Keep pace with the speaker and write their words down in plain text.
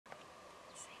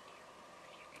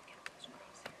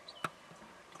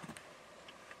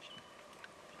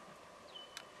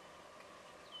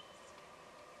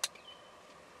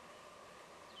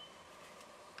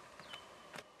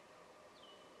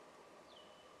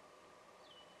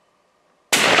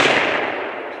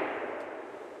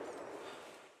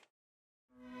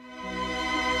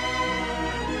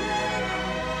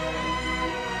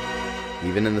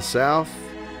Even in the South,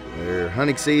 their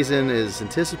hunting season is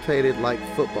anticipated like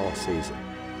football season.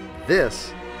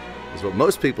 This is what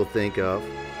most people think of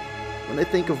when they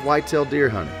think of whitetail deer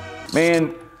hunting.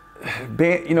 Man,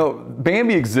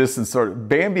 Bambi exists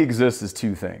as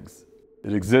two things.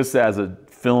 It exists as a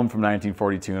film from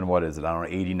 1942, and what is it? I don't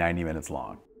know, 80, 90 minutes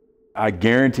long. I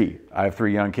guarantee, I have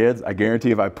 3 young kids, I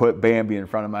guarantee if I put Bambi in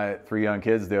front of my 3 young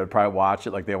kids, they would probably watch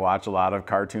it like they watch a lot of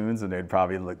cartoons, and they'd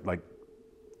probably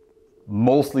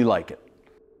mostly like it.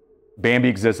 Bambi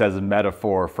exists as a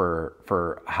metaphor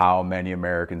for how many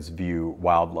Americans view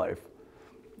wildlife,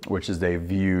 which is they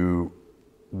view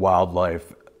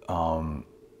wildlife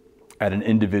at an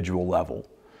individual level.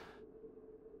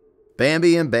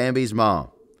 Bambi and Bambi's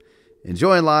mom,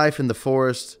 enjoying life in the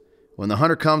forest when the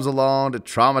hunter comes along to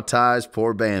traumatize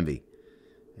poor Bambi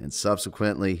and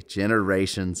subsequently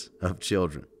generations of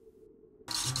children.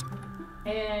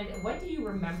 And what do you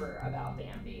remember about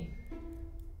Bambi?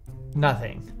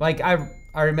 Nothing. Like, I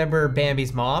remember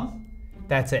Bambi's mom.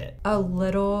 That's it. A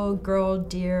little girl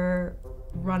deer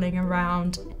running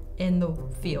around in the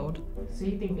field. So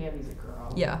you think Bambi's a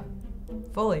girl? Yeah,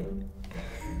 fully.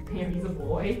 Bambi's a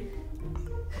boy?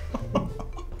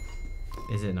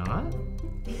 Is it not?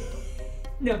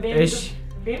 No, Bambi's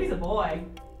a boy.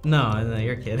 No,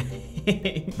 you're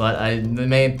kidding. But the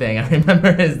main thing I remember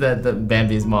is that the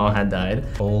Bambi's mom had died.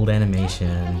 Old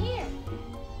animation.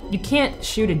 You can't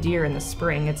shoot a deer in the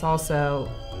spring. It's also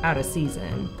out of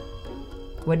season.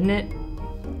 Wouldn't it?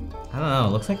 I don't know.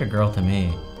 It looks like a girl to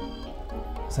me.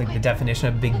 It's like the definition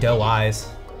of big doe eyes.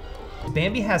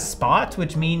 Bambi has spots,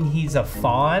 which mean he's a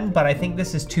fawn, but I think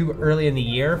this is too early in the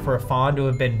year for a fawn to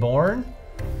have been born.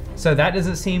 So that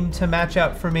doesn't seem to match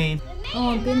up for me.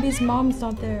 Oh, Bambi's mom's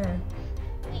not there.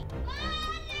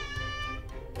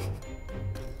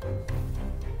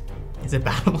 Is it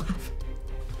bad enough?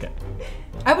 Okay.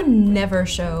 I would never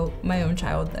show my own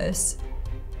child this.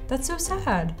 That's so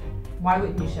sad. Why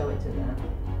wouldn't you show it to them?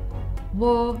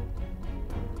 Well,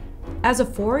 as a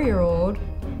 4-year-old,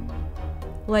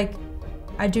 like,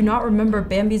 I do not remember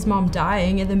Bambi's mom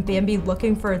dying and then Bambi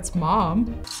looking for its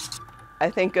mom. I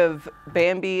think of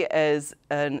Bambi as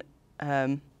maybe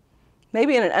an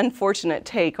unfortunate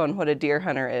take on what a deer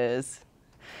hunter is.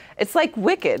 It's like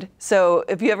Wicked. So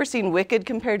if you ever seen Wicked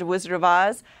compared to Wizard of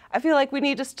Oz, I feel like we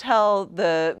need to tell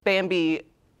the Bambi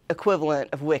equivalent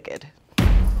of Wicked.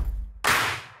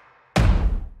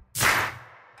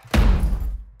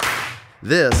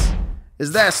 This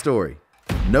is that story.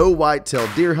 No whitetail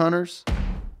deer hunters,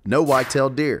 no whitetail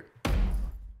deer.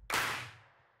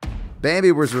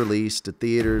 Bambi was released to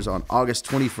theaters on August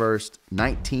 21st,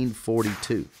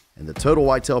 1942, and the total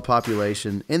whitetail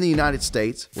population in the United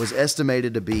States was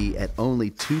estimated to be at only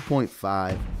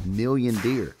 2.5 million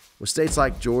deer, with states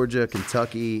like Georgia,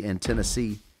 Kentucky, and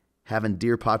Tennessee having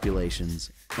deer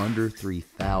populations under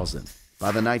 3,000.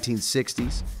 By the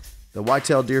 1960s, the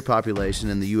whitetail deer population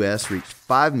in the U.S. reached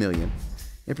 5 million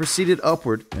and proceeded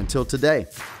upward until today,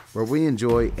 where we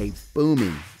enjoy a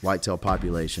booming whitetail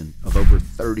population of over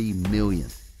 30 million.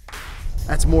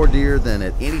 That's more deer than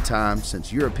at any time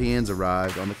since Europeans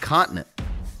arrived on the continent.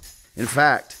 In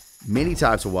fact, many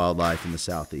types of wildlife in the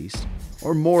Southeast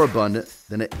are more abundant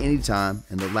than at any time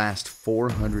in the last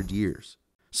 400 years.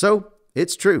 So,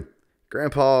 it's true.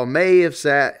 Grandpa may have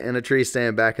sat in a tree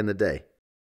stand back in the day,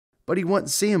 but he wouldn't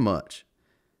see him much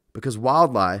because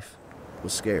wildlife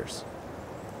was scarce.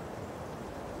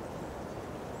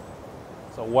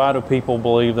 So why do people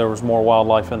believe there was more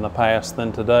wildlife in the past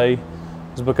than today?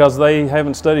 It's because they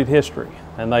haven't studied history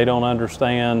and they don't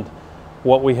understand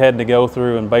what we had to go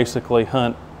through and basically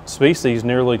hunt species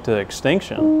nearly to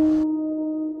extinction.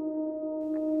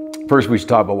 First, we should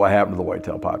talk about what happened to the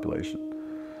whitetail population.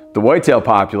 The whitetail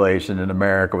population in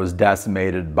America was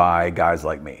decimated by guys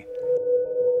like me.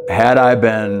 Had I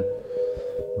been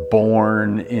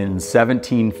born in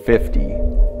 1750,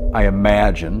 I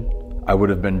imagine I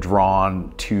would have been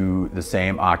drawn to the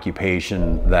same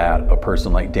occupation that a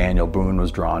person like Daniel Boone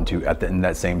was drawn to in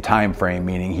that same time frame,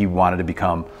 meaning he wanted to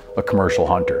become a commercial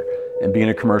hunter. And being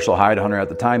a commercial hide hunter at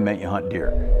the time meant you hunt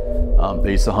deer.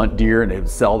 They used to hunt deer and they would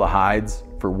sell the hides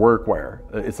for workwear.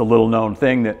 It's a little known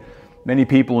thing that many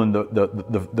people in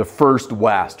the first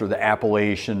West or the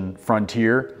Appalachian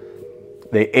frontier,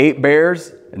 they ate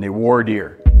bears and they wore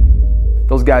deer.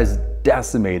 Those guys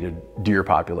decimated deer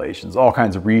populations, all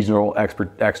kinds of regional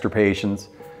extirpations.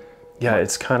 Yeah,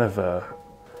 it's kind of a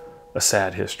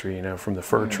sad history, you know, from the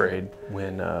fur trade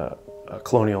when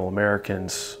colonial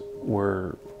Americans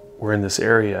were in this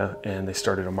area and they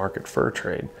started a market fur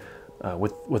trade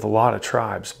with a lot of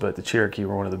tribes, but the Cherokee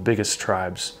were one of the biggest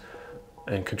tribes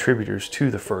and contributors to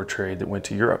the fur trade that went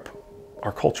to Europe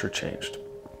our culture changed.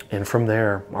 And from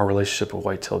there, our relationship with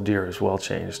white-tailed deer as well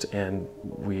changed, and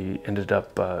we ended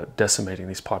up decimating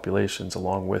these populations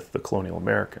along with the colonial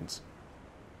Americans.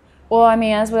 Well, I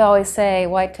mean, as we always say,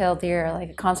 white-tailed deer are like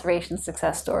a conservation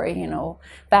success story. You know,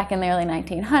 back in the early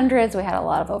 1900s, we had a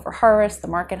lot of overharvest, the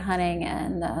market hunting,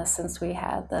 and since we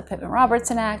had the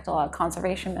Pittman-Robertson Act, a lot of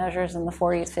conservation measures in the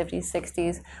 40s, 50s,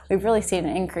 60s, we've really seen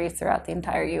an increase throughout the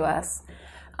entire U.S.,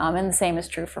 and the same is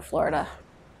true for Florida.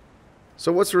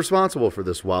 So what's responsible for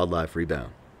this wildlife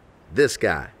rebound? This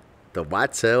guy, the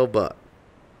white-tailed buck.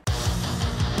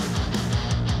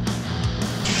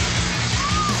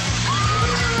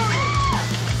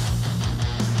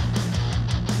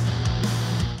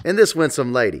 And this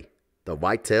winsome lady, the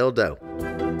white-tailed doe.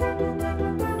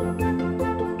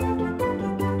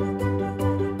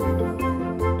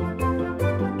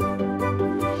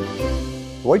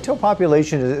 The whitetail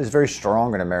population is very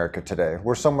strong in America today.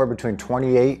 We're somewhere between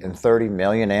 28 and 30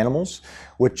 million animals,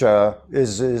 which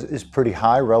is pretty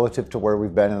high relative to where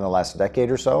we've been in the last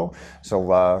decade or so.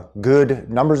 So good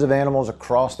numbers of animals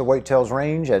across the whitetails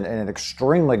range, and an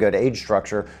extremely good age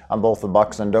structure on both the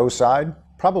bucks and doe side.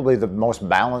 Probably the most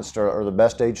balanced or the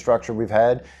best age structure we've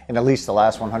had in at least the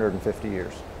last 150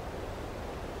 years.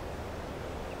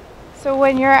 So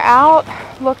when you're out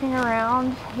looking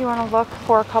around, you want to look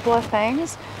for a couple of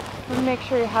things. You want to make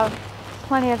sure you have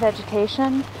plenty of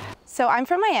vegetation. So I'm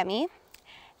from Miami,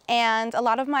 and a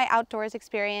lot of my outdoors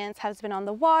experience has been on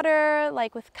the water,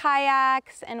 like with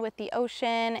kayaks and with the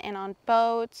ocean and on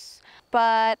boats,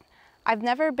 but I've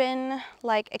never been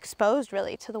like exposed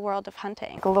really to the world of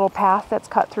hunting. A little path that's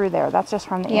cut through there, that's just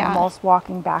from the animals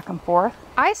walking back and forth.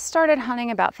 I started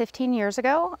hunting about 15 years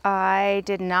ago. I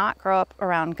did not grow up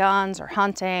around guns or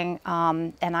hunting,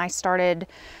 and I started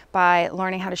by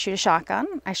learning how to shoot a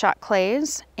shotgun. I shot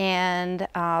clays and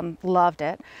loved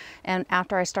it. And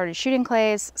after I started shooting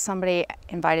clays, somebody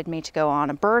invited me to go on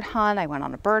a bird hunt. I went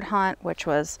on a bird hunt, which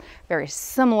was very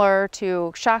similar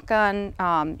to shotgun,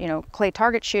 you know, clay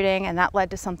target shooting, and that led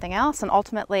to something else. And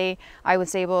ultimately, I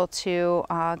was able to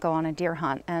go on a deer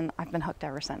hunt, and I've been hooked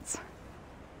ever since.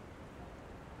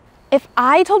 If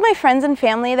I told my friends and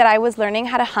family that I was learning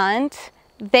how to hunt,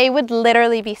 they would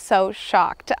literally be so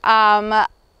shocked.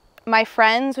 My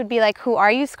friends would be like, "Who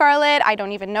are you, Scarlett? I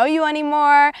don't even know you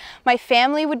anymore." My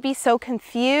family would be so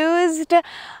confused.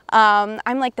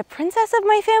 I'm like the princess of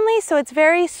my family, so it's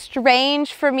very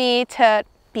strange for me to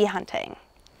be hunting.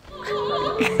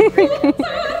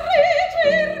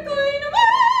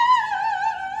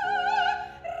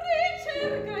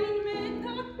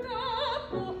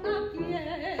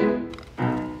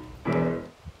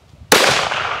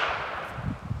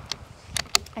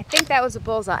 I think that was a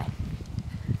bullseye.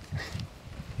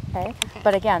 Okay,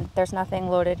 but again, there's nothing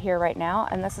loaded here right now,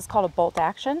 and this is called a bolt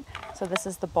action. So this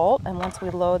is the bolt, and once we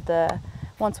load the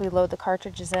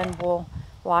cartridges in, we'll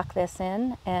lock this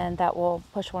in, and that will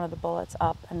push one of the bullets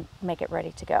up and make it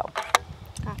ready to go.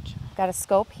 Gotcha. Got a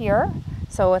scope here.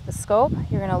 So with the scope,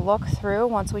 you're going to look through.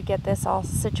 Once we get this all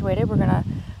situated, we're going to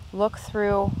look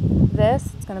through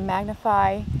this. It's going to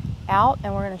magnify out,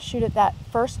 and we're going to shoot at that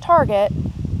first target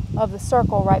of the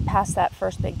circle right past that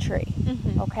first big tree.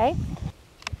 Mm-hmm. Okay?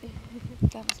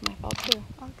 That was my fault too.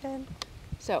 All good.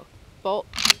 So, bolt,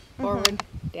 forward,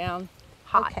 down,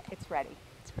 hot. Okay. It's ready.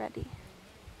 It's ready.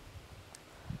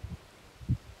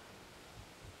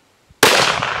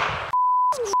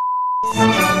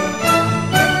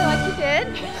 Like you did.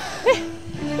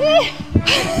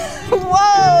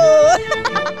 Whoa!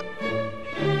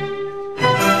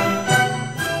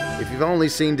 If you've only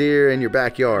seen deer in your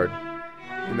backyard,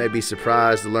 you may be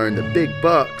surprised to learn that big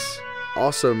bucks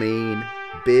also mean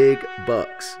big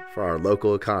bucks for our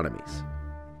local economies.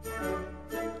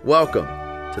 Welcome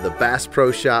to the Bass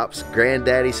Pro Shop's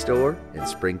Granddaddy store in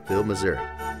Springfield, Missouri.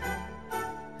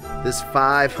 This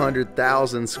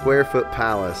 500,000 square foot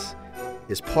palace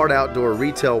is part outdoor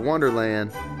retail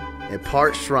wonderland and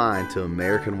part shrine to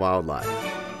American wildlife.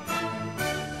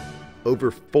 Over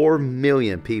 4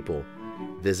 million people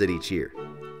visit each year.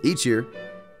 Each year,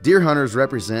 deer hunters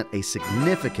represent a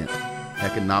significant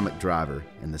economic driver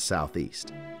in the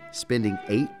Southeast, spending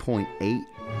 $8.8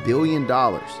 billion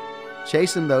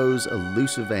chasing those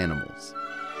elusive animals.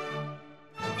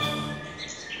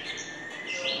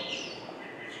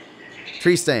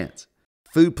 Tree stands,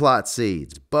 food plot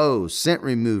seeds, bows, scent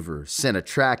remover, scent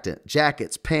attractant,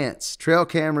 jackets, pants, trail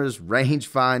cameras, range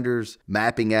finders,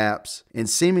 mapping apps, and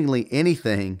seemingly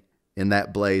anything in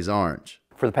that blaze orange.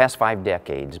 For the past 5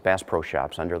 decades, Bass Pro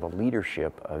Shops, under the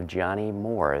leadership of Johnny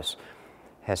Morris,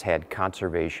 has had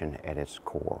conservation at its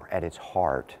core, at its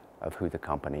heart of who the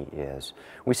company is.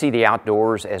 We see the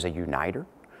outdoors as a uniter.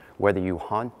 Whether you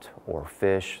hunt or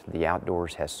fish, the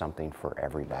outdoors has something for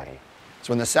everybody.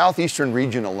 So in the southeastern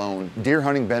region alone, deer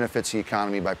hunting benefits the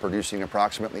economy by producing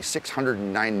approximately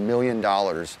 $609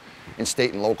 million in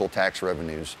state and local tax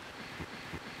revenues.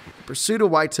 The pursuit of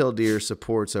whitetail deer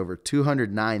supports over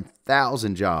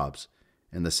 209,000 jobs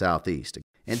in the Southeast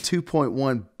and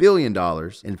 $2.1 billion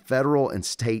in federal and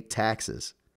state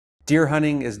taxes. Deer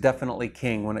hunting is definitely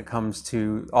king when it comes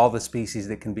to all the species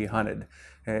that can be hunted.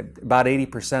 About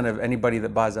 80% of anybody that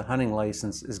buys a hunting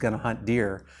license is going to hunt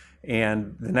deer,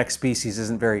 and the next species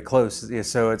isn't very close,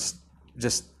 so it's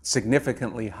just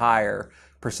significantly higher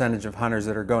percentage of hunters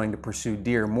that are going to pursue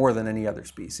deer more than any other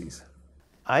species.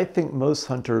 I think most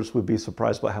hunters would be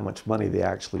surprised by how much money they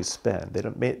actually spend.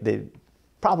 They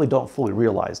probably don't fully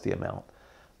realize the amount.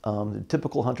 The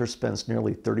typical hunter spends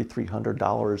nearly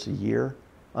 $3,300 a year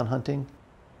on hunting.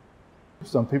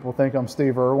 Some people think I'm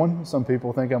Steve Irwin. Some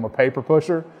people think I'm a paper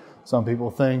pusher. Some people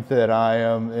think that I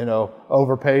am,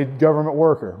 overpaid government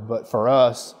worker. But for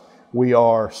us, we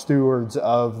are stewards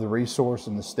of the resource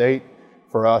in the state.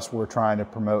 For us, we're trying to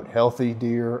promote healthy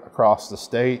deer across the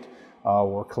state.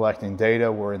 We're collecting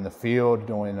data. We're in the field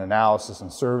doing analysis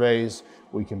and surveys.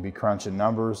 We can be crunching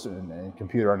numbers and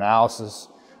computer analysis.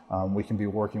 We can be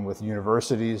working with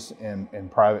universities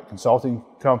and private consulting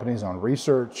companies on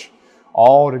research,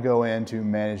 all to go into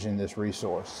managing this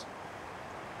resource.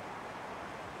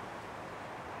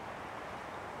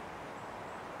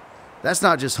 That's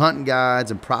not just hunting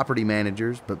guides and property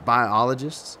managers, but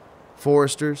biologists,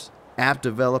 foresters, app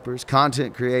developers,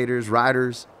 content creators,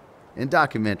 writers, and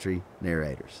documentary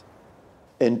narrators.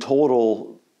 In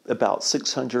total, about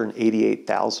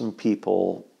 688,000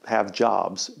 people have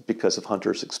jobs because of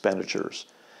hunters' expenditures.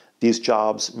 These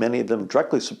jobs, many of them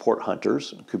directly support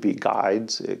hunters. It could be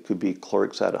guides, it could be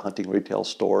clerks at a hunting retail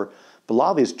store. But a lot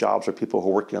of these jobs are people who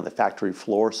are working on the factory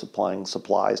floor supplying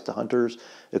supplies to hunters.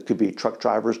 It could be truck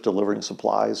drivers delivering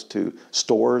supplies to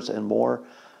stores and more.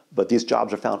 But these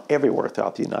jobs are found everywhere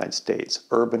throughout the United States,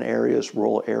 urban areas,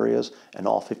 rural areas, and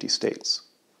all 50 states.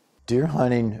 Deer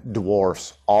hunting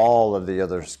dwarfs all of the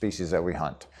other species that we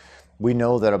hunt. We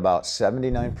know that about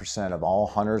 79% of all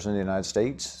hunters in the United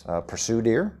States pursue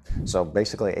deer, so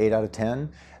basically 8 out of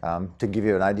 10. To give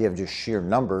you an idea of just sheer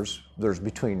numbers, there's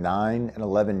between 9 and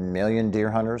 11 million deer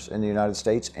hunters in the United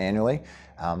States annually.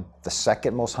 The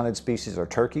second most hunted species are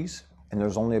turkeys, and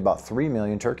there's only about 3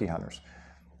 million turkey hunters.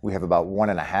 We have about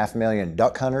 1.5 million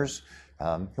duck hunters,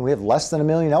 and we have less than 1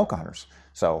 million elk hunters.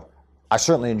 So I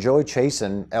certainly enjoy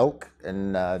chasing elk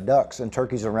and ducks and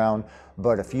turkeys around,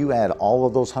 but if you add all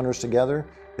of those hunters together,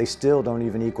 they still don't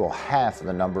even equal half of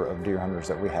the number of deer hunters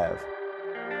that we have.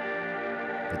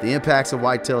 But the impacts of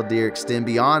whitetail deer extend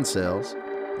beyond sales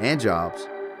and jobs,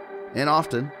 and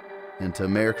often into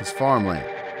America's farmland.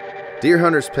 Deer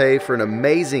hunters pay for an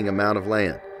amazing amount of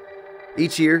land.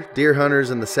 Each year, deer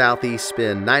hunters in the Southeast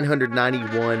spend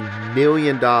 $991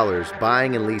 million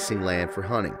buying and leasing land for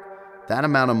hunting. That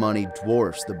amount of money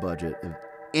dwarfs the budget of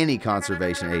any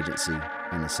conservation agency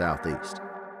in the Southeast.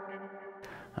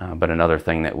 But another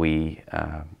thing that we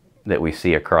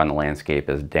see occur on the landscape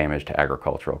is damage to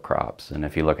agricultural crops. And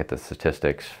if you look at the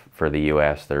statistics for the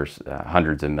U.S., there's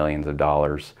hundreds of millions of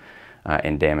dollars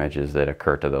in damages that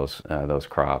occur to those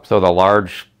crops. So the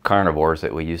large carnivores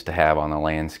that we used to have on the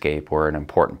landscape were an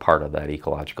important part of that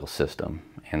ecological system.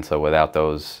 And so without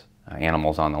those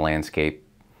animals on the landscape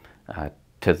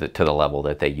to the level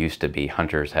that they used to be,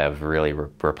 hunters have really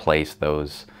replaced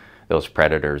those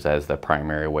predators as the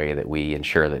primary way that we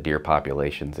ensure that deer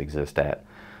populations exist at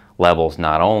levels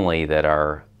not only that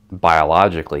are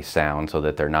biologically sound so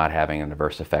that they're not having an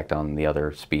adverse effect on the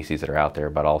other species that are out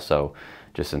there, but also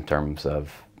just in terms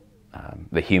of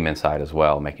the human side as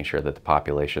well, making sure that the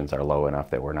populations are low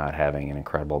enough that we're not having an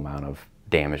incredible amount of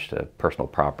damage to personal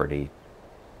property.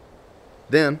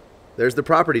 Then there's the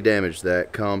property damage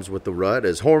that comes with the rut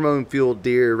as hormone-fueled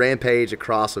deer rampage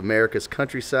across America's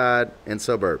countryside and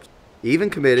suburbs, even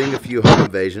committing a few home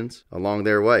invasions along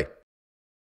their way.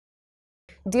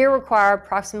 Deer require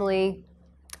approximately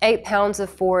 8 pounds of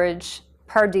forage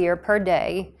per deer per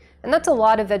day, and that's a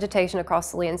lot of vegetation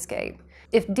across the landscape.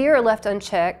 If deer are left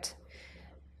unchecked,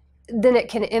 then it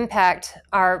can impact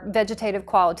our vegetative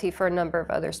quality for a number of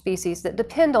other species that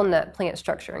depend on that plant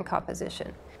structure and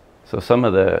composition. So some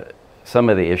of the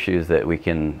issues that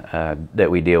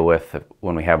we deal with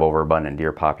when we have overabundant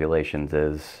deer populations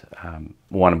is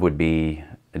one would be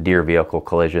deer vehicle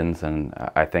collisions, and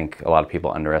I think a lot of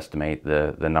people underestimate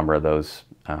the number of those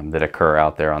that occur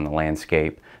out there on the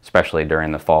landscape, especially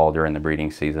during the fall, during the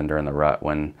breeding season, during the rut,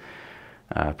 when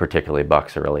particularly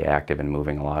bucks are really active and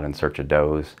moving a lot in search of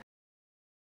does.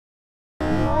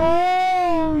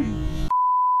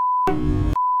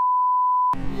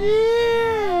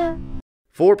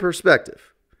 For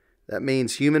perspective, that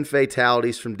means human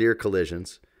fatalities from deer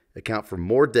collisions account for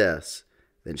more deaths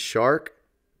than shark,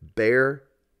 bear,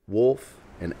 wolf,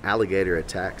 and alligator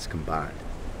attacks combined.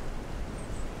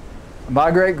 My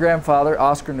great-grandfather,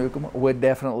 Oscar Newcomb, would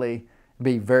definitely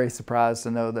be very surprised to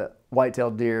know that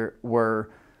white-tailed deer were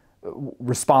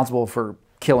responsible for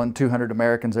killing 200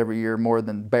 Americans every year, more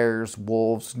than bears,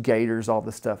 wolves, gators, all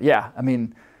this stuff. Yeah, I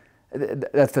mean,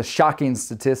 that's a shocking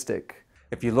statistic.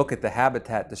 If you look at the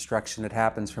habitat destruction that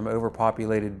happens from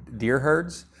overpopulated deer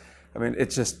herds, I mean,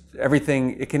 it's just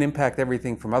everything, it can impact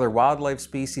everything from other wildlife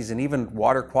species and even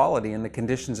water quality and the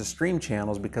conditions of stream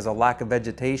channels because of lack of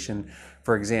vegetation,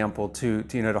 for example, to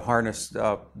harness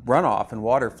runoff and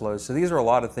water flows. So these are a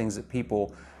lot of things that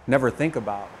people never think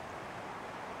about.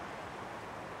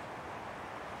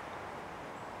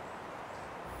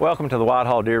 Welcome to the Wild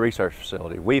Haul Deer Research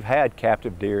Facility. We've had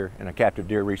captive deer in a captive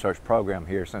deer research program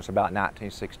here since about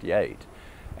 1968.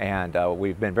 And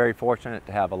we've been very fortunate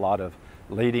to have a lot of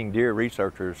leading deer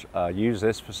researchers use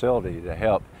this facility to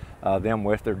help them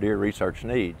with their deer research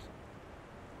needs.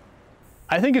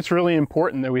 I think it's really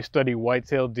important that we study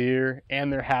white-tailed deer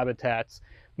and their habitats.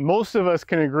 Most of us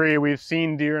can agree we've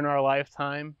seen deer in our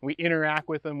lifetime. We interact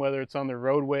with them, whether it's on the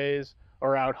roadways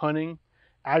or out hunting.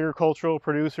 Agricultural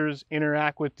producers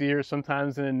interact with deer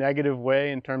sometimes in a negative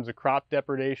way in terms of crop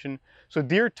depredation. So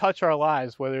deer touch our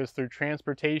lives, whether it's through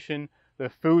transportation, the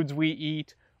foods we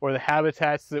eat, or the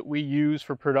habitats that we use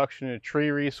for production of tree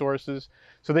resources.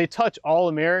 So they touch all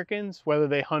Americans, whether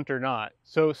they hunt or not.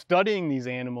 So studying these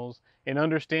animals and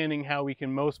understanding how we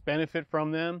can most benefit from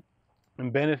them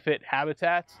and benefit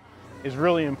habitats is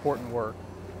really important work.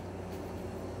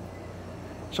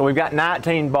 So we've got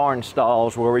 19 barn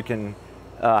stalls where we can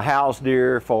house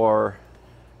deer for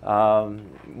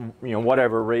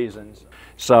whatever reasons.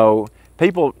 So a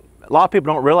lot of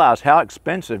people don't realize how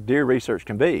expensive deer research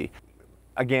can be.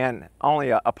 Again, only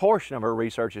a portion of our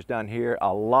research is done here.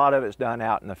 A lot of it's done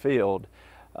out in the field.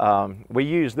 We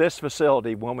use this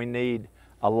facility when we need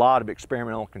a lot of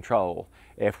experimental control.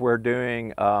 If we're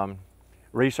doing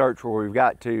research where we've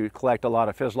got to collect a lot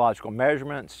of physiological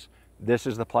measurements, this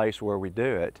is the place where we do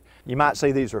it. You might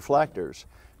see these reflectors.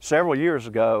 Several years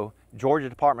ago, Georgia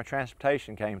Department of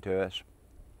Transportation came to us.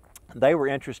 They were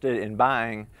interested in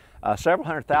buying several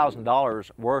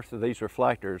 $100,000 worth of these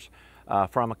reflectors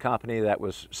from a company that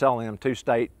was selling them to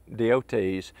state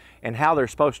DOTs. And how they're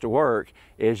supposed to work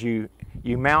is you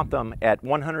mount them at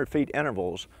 100 feet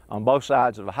intervals on both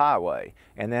sides of the highway.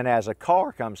 And then as a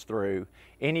car comes through,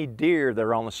 any deer that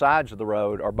are on the sides of the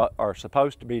road are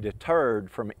supposed to be deterred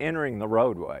from entering the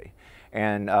roadway.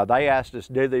 And they asked us,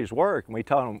 do these work? And we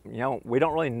told them, we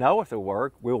don't really know if they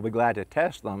work. We'll be glad to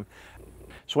test them.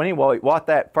 So anyway, what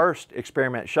that first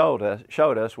experiment showed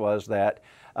us was that,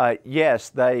 yes,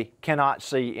 they cannot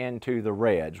see into the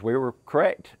reds. We were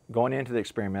correct going into the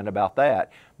experiment about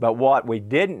that. But what we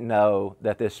didn't know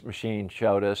that this machine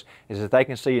showed us is that they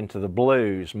can see into the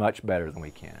blues much better than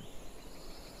we can.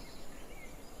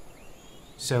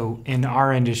 So in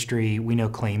our industry, we know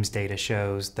claims data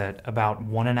shows that about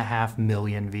 1.5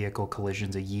 million vehicle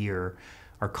collisions a year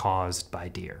are caused by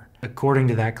deer. According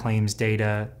to that claims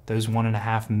data, those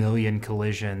 1.5 million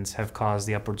collisions have caused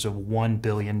the upwards of $1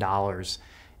 billion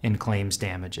in claims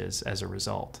damages as a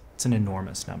result. It's an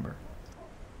enormous number.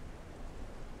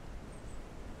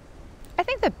 I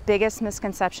think the biggest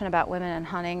misconception about women in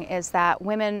hunting is that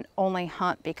women only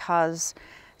hunt because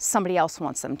somebody else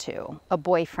wants them to, a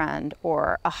boyfriend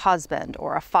or a husband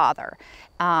or a father.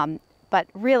 But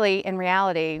really, in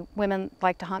reality, women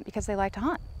like to hunt because they like to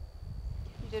hunt.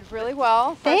 You did really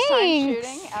well. Thanks. First time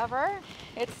shooting ever.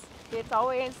 It's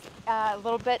always a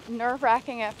little bit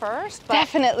nerve-wracking at first, but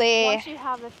Definitely. once you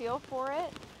have the feel for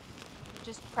it,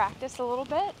 just practice a little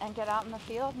bit and get out in the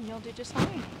field and you'll do just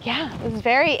fine. Yeah, it was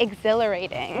very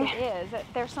exhilarating. It is.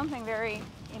 There's something very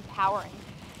empowering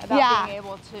about being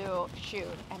able to shoot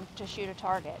and to shoot a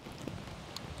target.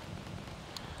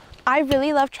 I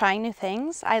really love trying new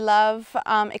things. I love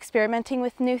experimenting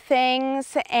with new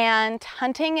things, and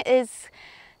hunting is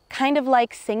kind of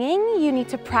like singing. You need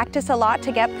to practice a lot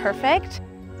to get perfect.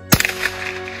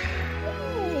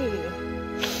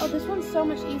 Oh, this one's so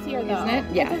much easier though. Isn't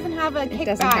it? Yeah. It doesn't have a kickback. It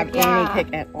doesn't have any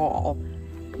kick at all.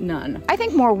 None. I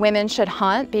think more women should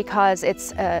hunt because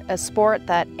it's a sport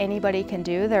that anybody can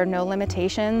do. There are no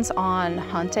limitations on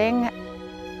hunting.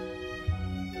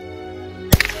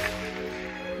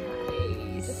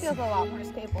 This feels a lot more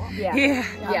stable. Yeah.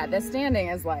 Yeah, the standing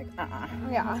is like,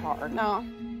 Yeah. it's hard. No.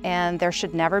 and there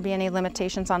should never be any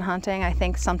limitations on hunting. I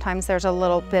think sometimes there's a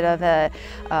little bit of a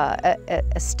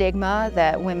stigma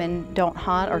that women don't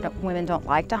hunt or women don't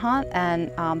like to hunt,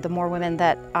 and the more women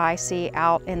that I see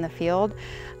out in the field,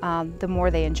 the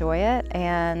more they enjoy it,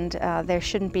 and they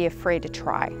shouldn't be afraid to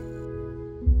try.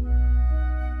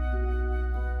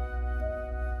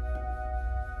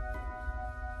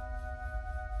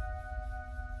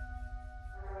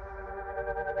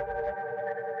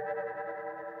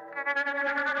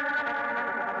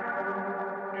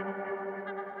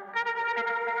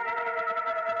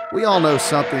 We all know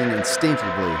something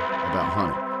instinctively about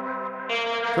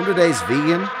hunting. From today's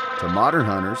vegan to modern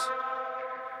hunters,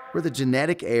 we're the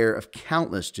genetic heir of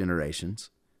countless generations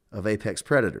of apex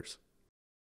predators.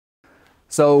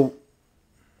 So,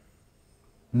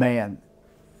 man,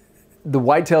 the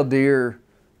white-tailed deer,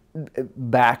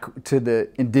 back to the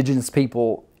indigenous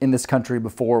people in this country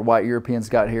before white Europeans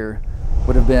got here,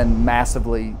 would have been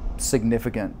massively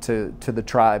significant to the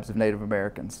tribes of Native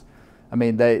Americans. I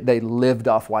mean, they lived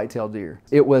off white-tailed deer.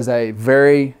 It was a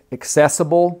very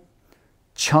accessible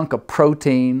chunk of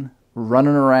protein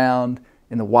running around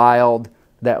in the wild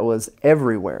that was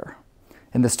everywhere.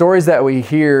 And the stories that we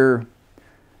hear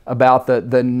about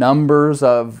the numbers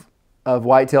of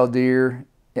white-tailed deer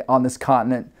on this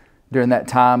continent during that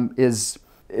time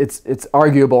it's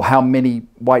arguable how many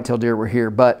white-tailed deer were here,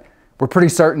 but we're pretty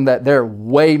certain that there are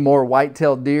way more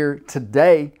white-tailed deer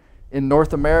today in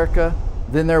North America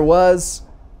than there was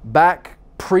back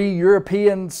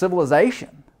pre-European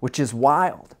civilization, which is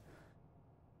wild.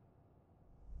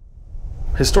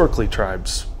 Historically,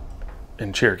 tribes,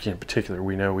 in Cherokee in particular,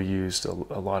 we know we used a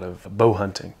lot of bow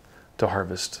hunting to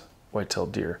harvest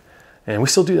white-tailed deer. And we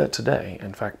still do that today.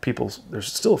 In fact,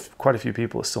 there's still quite a few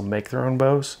people that still make their own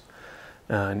bows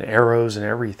and arrows and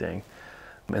everything.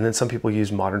 And then some people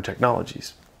use modern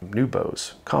technologies, new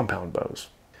bows, compound bows.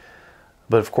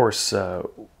 But of course,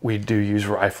 we do use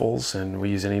rifles and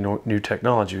we use any new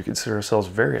technology. We consider ourselves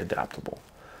very adaptable.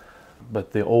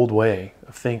 But the old way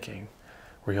of thinking,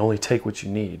 where you only take what you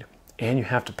need, and you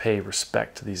have to pay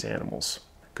respect to these animals,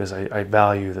 because I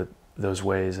value those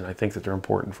ways, and I think that they're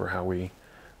important for how we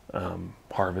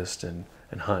harvest and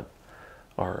hunt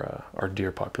our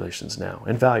deer populations now,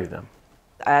 and value them.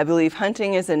 I believe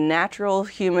hunting is a natural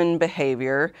human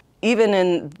behavior. Even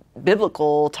in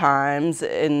biblical times,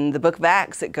 in the book of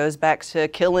Acts, it goes back to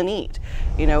kill and eat.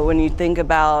 You know, when you think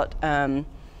about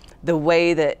the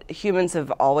way that humans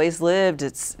have always lived,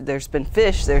 there's been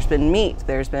fish, there's been meat,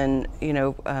 there's been,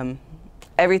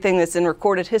 everything that's in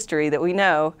recorded history that we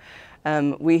know,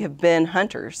 we have been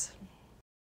hunters.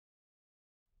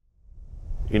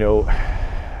 You know,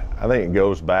 I think it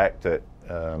goes back to,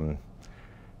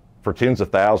 for tens of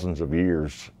thousands of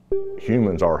years,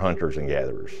 humans are hunters and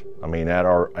gatherers. I mean, at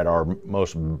our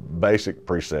most basic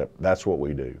precept, that's what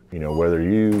we do. You know, whether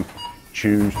you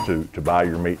choose to buy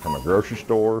your meat from a grocery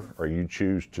store or you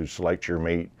choose to select your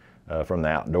meat from the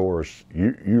outdoors,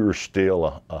 you're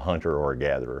still a hunter or a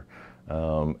gatherer.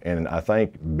 And I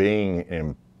think being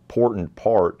an important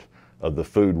part of the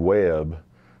food web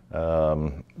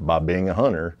by being a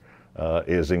hunter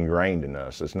is ingrained in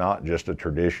us. It's not just a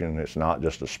tradition, it's not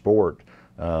just a sport,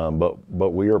 but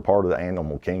we are part of the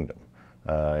animal kingdom.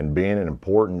 And being an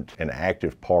important and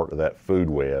active part of that food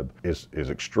web is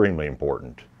extremely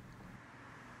important.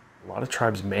 A lot of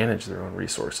tribes manage their own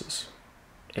resources,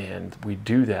 and we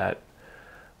do that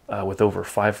with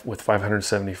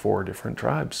 574 different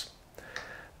tribes.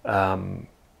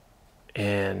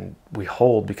 And we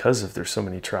hold, because there's so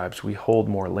many tribes, we hold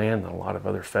more land than a lot of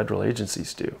other federal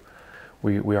agencies do.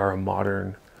 We are a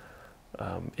modern,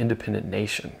 independent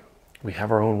nation. We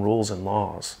have our own rules and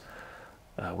laws.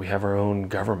 We have our own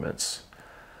governments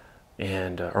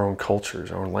and our own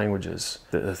cultures, our own languages.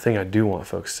 The thing I do want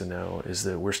folks to know is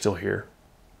that we're still here.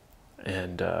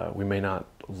 And we may not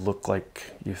look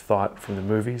like you thought from the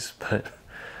movies, but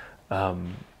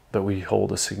we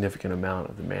hold a significant amount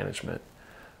of the management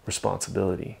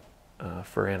responsibility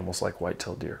for animals like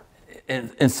white-tailed deer.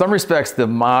 In some respects, the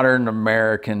modern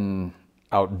American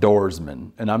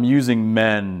outdoorsman, and I'm using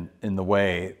men in the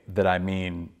way that I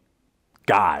mean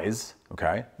guys,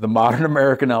 okay? The modern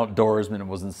American outdoorsman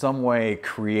was in some way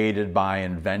created by,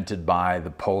 invented by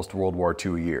the post-World War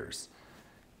II years.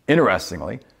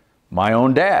 Interestingly, my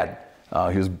own dad,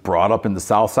 he was brought up in the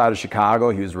south side of Chicago.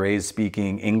 He was raised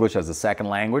speaking English as a second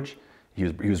language. He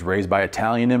was raised by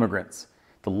Italian immigrants.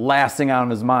 The last thing on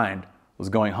his mind was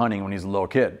going hunting when he was a little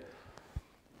kid.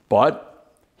 But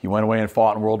he went away and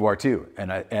fought in World War II.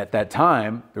 And at that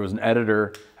time, there was an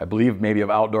editor, I believe maybe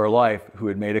of Outdoor Life, who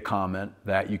had made a comment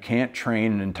that you can't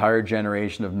train an entire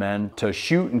generation of men to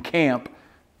shoot and camp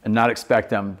and not expect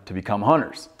them to become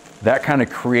hunters. That kind of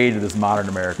created this modern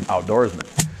American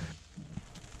outdoorsman.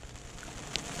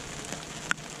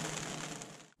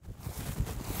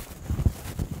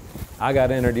 I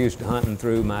got introduced to hunting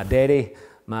through my daddy,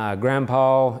 my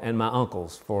grandpa, and my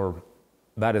uncles. For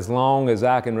about as long as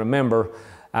I can remember,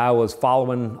 I was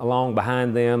following along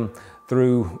behind them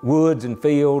through woods and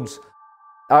fields.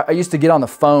 I used to get on the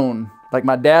phone, like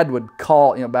my dad would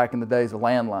call, you know, back in the days of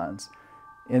landlines.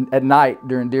 And at night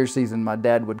during deer season, my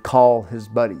dad would call his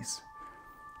buddies.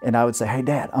 And I would say, hey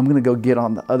Dad, I'm gonna go get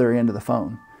on the other end of the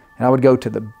phone. And I would go to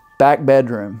the back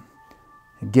bedroom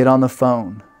and get on the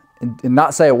phone and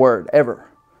not say a word, ever.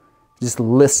 Just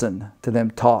listen to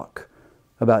them talk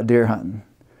about deer hunting.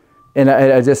 And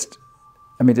it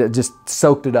just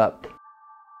soaked it up.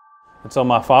 And so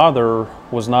my father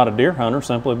was not a deer hunter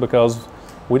simply because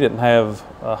we didn't have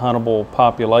a huntable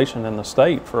population in the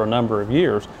state for a number of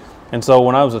years. And so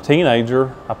when I was a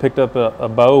teenager, I picked up a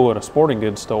bow at a sporting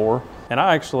goods store, and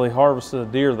I actually harvested a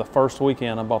deer the first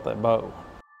weekend I bought that bow.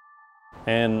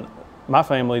 And my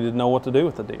family didn't know what to do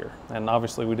with the deer. And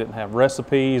obviously we didn't have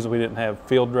recipes, we didn't have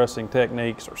field dressing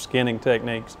techniques or skinning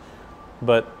techniques,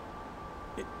 but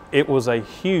it was a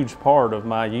huge part of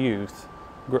my youth,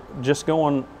 just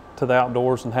going to the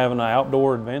outdoors and having an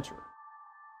outdoor adventure.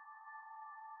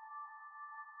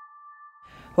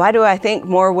 Why do I think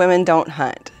more women don't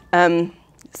hunt?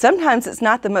 Sometimes it's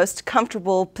not the most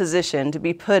comfortable position to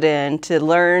be put in to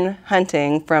learn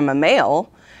hunting from a male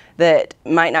that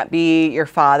might not be your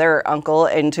father or uncle,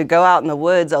 and to go out in the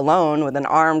woods alone with an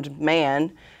armed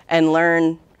man and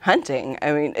learn hunting.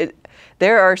 I mean,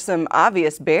 there are some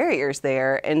obvious barriers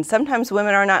there, and sometimes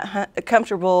women are not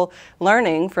comfortable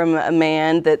learning from a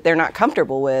man that they're not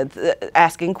comfortable with,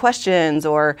 asking questions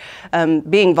or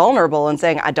being vulnerable and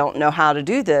saying, I don't know how to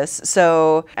do this.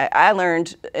 So I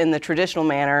learned in the traditional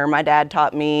manner. My dad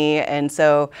taught me, and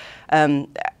so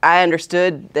I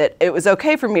understood that it was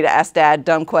okay for me to ask Dad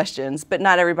dumb questions, but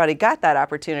not everybody got that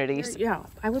opportunity. Yeah,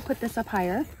 I would put this up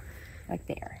higher, like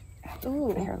there.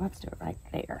 Ooh. There, let's do it right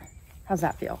there. How's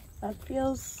that feel? That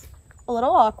feels a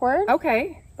little awkward.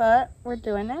 Okay. But we're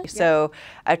doing it. So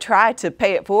I try to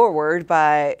pay it forward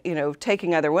by, you know,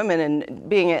 taking other women and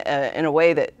being in a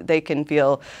way that they can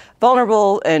feel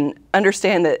vulnerable and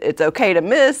understand that it's okay to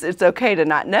miss, it's okay to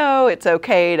not know, it's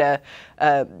okay to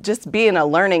just be in a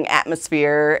learning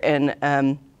atmosphere. And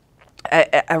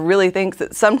I really think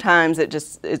that sometimes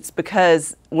it's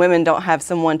because women don't have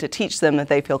someone to teach them that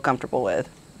they feel comfortable with.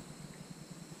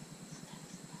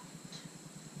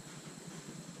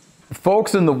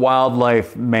 Folks in the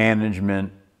wildlife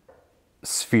management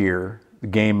sphere, the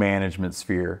game management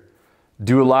sphere,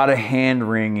 do a lot of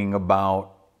hand-wringing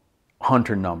about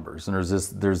hunter numbers. And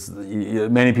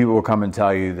many people will come and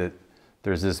tell you that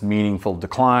there's this meaningful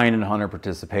decline in hunter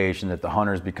participation, that the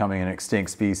hunter is becoming an extinct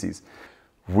species.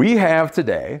 We have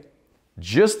today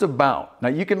just about, now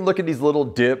you can look at these little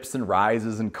dips and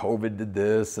rises, and COVID did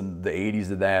this and the 80s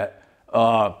did that.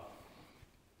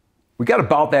 We got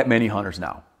about that many hunters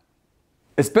now.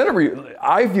 It's been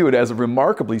I view it as a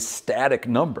remarkably static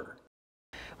number.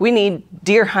 We need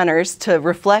deer hunters to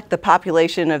reflect the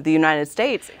population of the United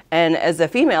States. And as a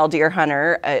female deer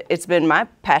hunter, it's been my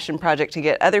passion project to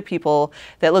get other people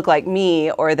that look like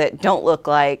me or that don't look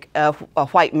like a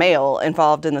white male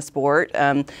involved in the sport,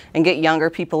 and get younger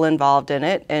people involved in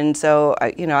it. And so,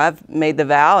 you know, I've made the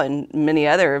vow, and many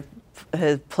other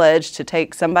have pledged to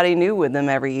take somebody new with them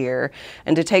every year,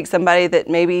 and to take somebody that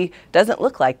maybe doesn't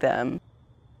look like them.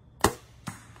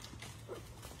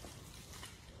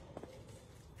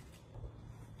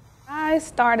 I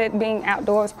started being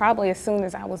outdoors probably as soon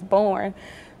as I was born,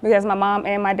 because my mom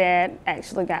and my dad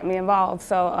actually got me involved.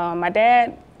 So my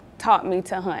dad taught me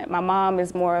to hunt. My mom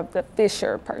is more of the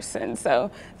fisher person,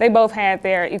 so they both had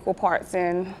their equal parts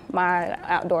in my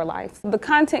outdoor life. The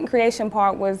content creation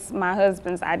part was my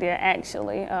husband's idea,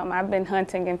 actually. I've been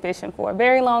hunting and fishing for a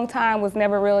very long time, was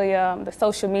never really the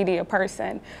social media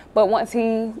person. But once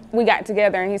we got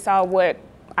together and he saw what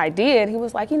I did, he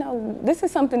was like, you know, this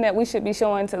is something that we should be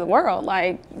showing to the world,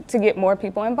 like, to get more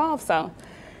people involved. So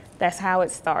that's how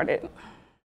it started.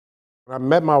 When I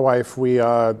met my wife,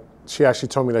 she actually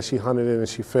told me that she hunted and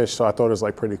she fished, so I thought it was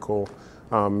like pretty cool,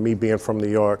 me being from New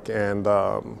York. And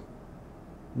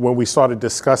when we started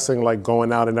discussing like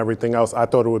going out and everything else, I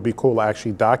thought it would be cool to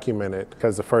actually document it,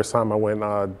 because the first time I went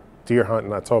deer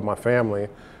hunting, I told my family,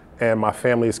 and my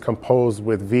family is composed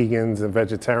with vegans and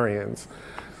vegetarians.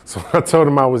 So I told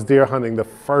him I was deer hunting. The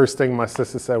first thing my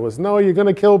sister said was, no, you're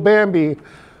gonna kill Bambi. I'm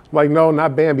like, no,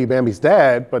 not Bambi. Bambi's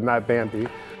dad, but not Bambi.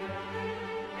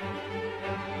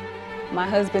 My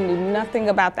husband knew nothing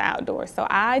about the outdoors, so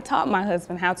I taught my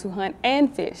husband how to hunt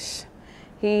and fish.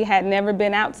 He had never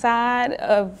been outside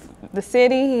of the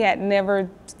city. He had never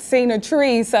seen a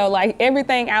tree, so like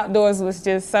everything outdoors was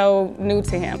just so new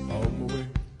to him.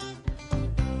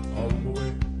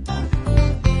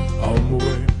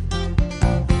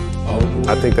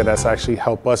 I think that that's actually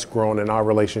helped us grow in our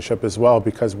relationship as well,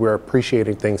 because we're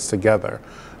appreciating things together.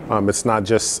 It's not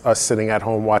just us sitting at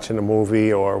home watching a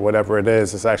movie or whatever it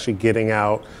is. It's actually getting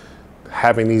out,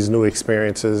 having these new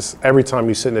experiences. Every time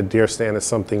you sit in a deer stand, it's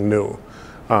something new.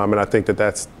 And I think that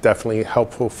that's definitely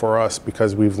helpful for us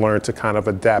because we've learned to kind of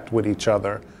adapt with each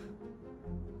other.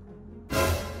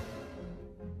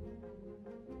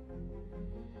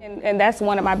 And that's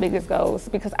one of my biggest goals,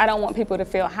 because I don't want people to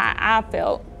feel how I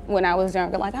felt when I was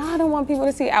younger. Like, oh, I don't want people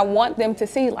to see. I want them to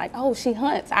see, like, oh, she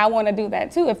hunts. I want to do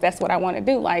that too, if that's what I want to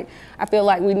do. Like, I feel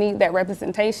like we need that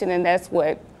representation, and that's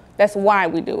why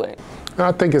we do it.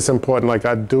 I think it's important. Like,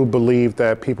 I do believe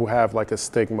that people have like a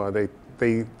stigma.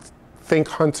 They think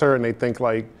hunter and they think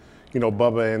like, you know,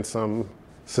 Bubba in some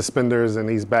suspenders and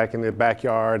he's back in the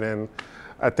backyard. And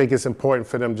I think it's important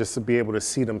for them just to be able to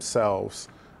see themselves.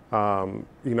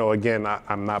 You know, again,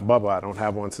 I'm not Bubba. I don't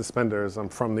have on suspenders. I'm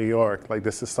from New York. Like,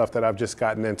 this is stuff that I've just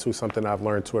gotten into, something I've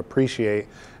learned to appreciate.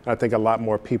 And I think a lot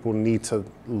more people need to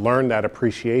learn that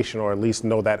appreciation, or at least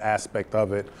know that aspect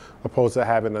of it, opposed to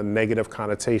having a negative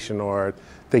connotation or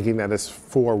thinking that it's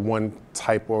for one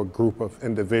type or group of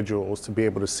individuals, to be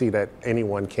able to see that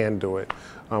anyone can do it,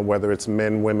 whether it's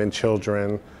men, women,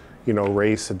 children, you know,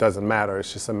 race, it doesn't matter.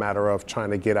 It's just a matter of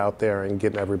trying to get out there and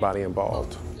getting everybody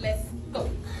involved. Let's go.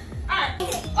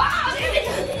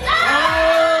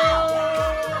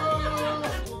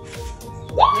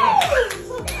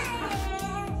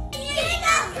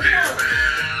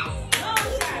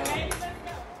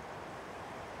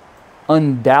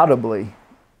 Undoubtedly,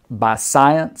 by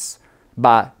science,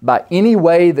 by any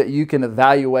way that you can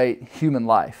evaluate human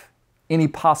life, any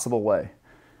possible way,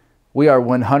 we are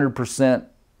 100%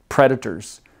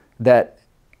 predators that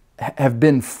have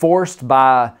been forced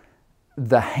by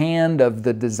the hand of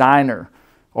the designer,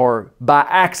 or by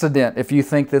accident, if you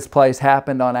think this place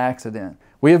happened on accident.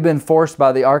 We have been forced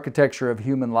by the architecture of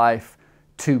human life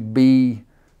to be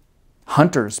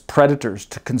hunters, predators,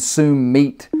 to consume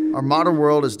meat. Our modern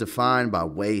world is defined by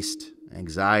waste,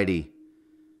 anxiety,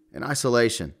 and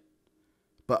isolation.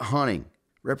 But hunting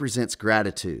represents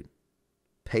gratitude,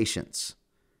 patience,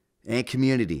 and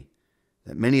community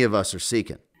that many of us are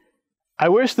seeking. I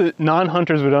wish that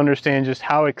non-hunters would understand just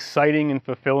how exciting and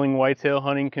fulfilling whitetail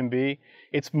hunting can be.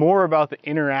 It's more about the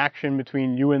interaction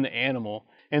between you and the animal.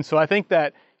 And so I think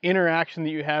that interaction that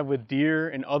you have with deer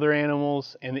and other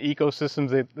animals and the ecosystems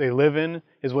that they live in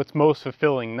is what's most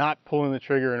fulfilling, not pulling the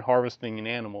trigger and harvesting an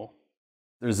animal.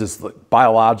 There's this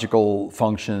biological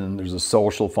function, there's a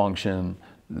social function,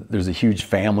 there's a huge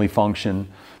family function,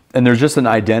 and there's just an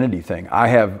identity thing.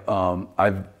 I've done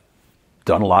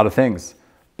a lot of things,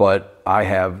 but I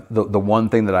have the one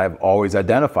thing that I've always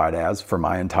identified as for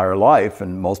my entire life,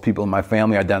 and most people in my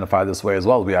family identify this way as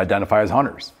well, we identify as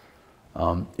hunters.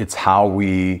 It's how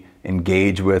we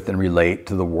engage with and relate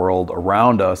to the world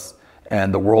around us,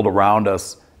 and the world around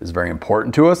us is very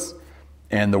important to us,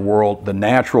 and the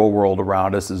natural world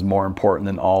around us is more important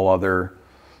than all other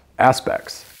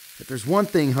aspects. If there's one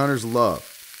thing hunters love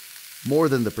more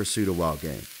than the pursuit of wild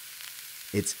game,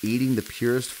 it's eating the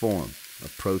purest form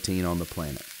of protein on the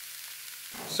planet.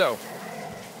 So,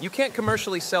 you can't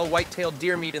commercially sell white-tailed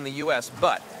deer meat in the U.S.,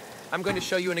 but I'm going to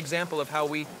show you an example of how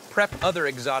we prep other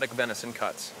exotic venison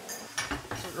cuts.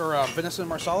 Or venison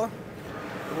marsala.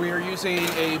 We are using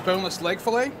a boneless leg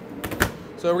fillet.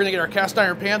 So we're gonna get our cast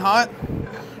iron pan hot.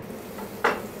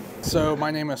 So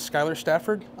my name is Skylar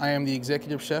Stafford. I am the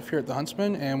executive chef here at the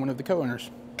Huntsman and one of the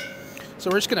co-owners. So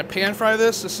we're just gonna pan fry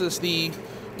this. This is the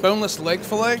boneless leg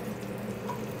fillet.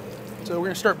 So we're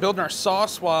gonna start building our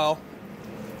sauce while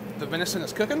the venison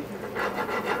is cooking.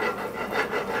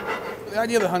 The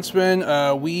idea of the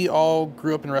Huntsman, we all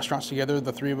grew up in restaurants together,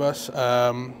 the three of us.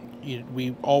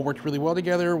 We all worked really well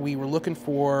together. We were looking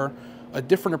for a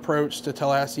different approach to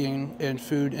Tallahassee and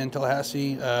food in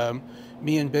Tallahassee.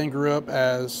 Me and Ben grew up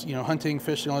as, hunting,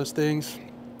 fishing, all those things.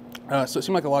 So it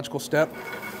seemed like a logical step.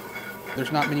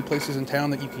 There's not many places in town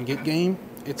that you can get game.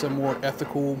 It's a more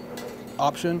ethical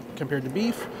option compared to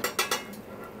beef.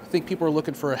 I think people are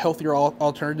looking for a healthier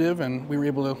alternative, and we were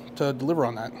able to deliver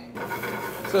on that.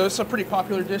 So it's a pretty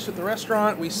popular dish at the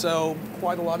restaurant. We sell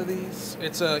quite a lot of these.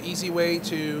 It's an easy way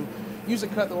to use a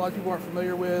cut that a lot of people aren't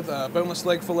familiar with, boneless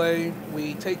leg fillet.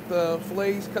 We take the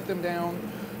fillets, cut them down,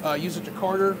 use a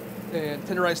jacarder, and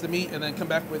tenderize the meat, and then come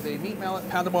back with a meat mallet,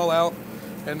 pound them all out,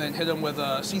 and then hit them with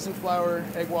seasoned flour,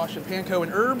 egg wash, and panko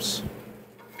and herbs.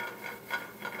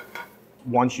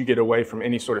 Once you get away from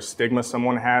any sort of stigma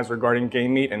someone has regarding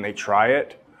game meat and they try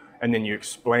it, and then you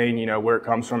explain, where it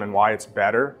comes from and why it's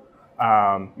better,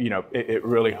 it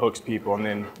really hooks people. And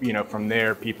then, from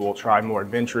there, people will try more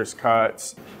adventurous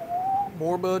cuts.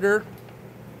 More butter.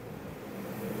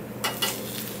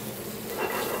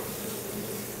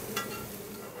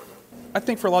 I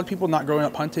think for a lot of people not growing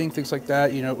up hunting, things like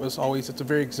that, it's a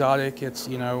very exotic,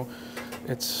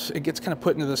 it gets kind of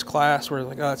put into this class where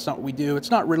like, oh, it's not what we do. It's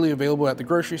not really available at the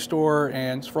grocery store,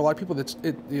 and for a lot of people,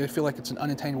 they feel like it's an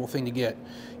unattainable thing to get.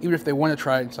 Even if they want to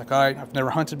try it, it's like, all right, I've never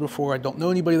hunted before. I don't know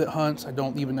anybody that hunts. I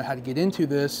don't even know how to get into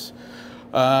this.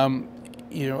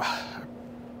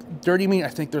 Dirty meat, I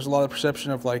think there's a lot of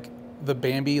perception of like the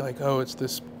Bambi, like, oh, it's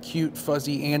this cute,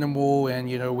 fuzzy animal, and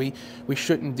we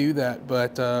shouldn't do that.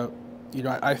 But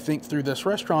I think through this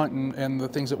restaurant and the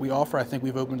things that we offer, I think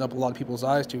we've opened up a lot of people's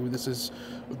eyes to this is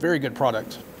a very good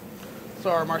product. So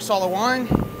our Marsala wine,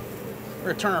 we're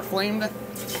gonna turn our flame down.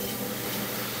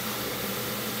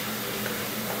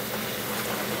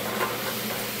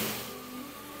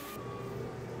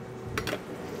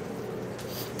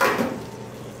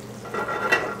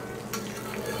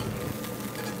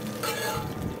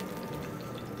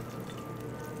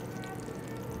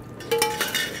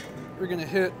 We're gonna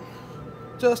hit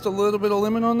just a little bit of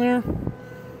lemon on there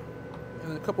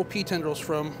and a couple pea tendrils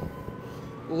from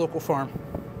the local farm.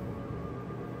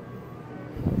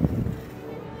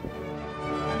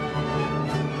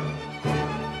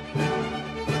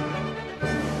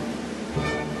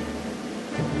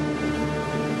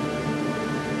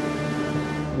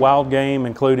 Wild game,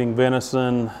 including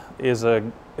venison, is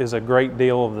a great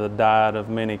deal of the diet of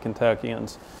many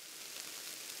Kentuckians.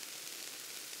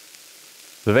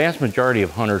 The vast majority of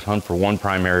hunters hunt for one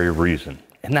primary reason,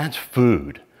 and that's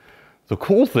food. The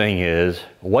cool thing is,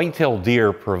 whitetail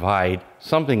deer provide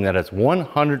something that is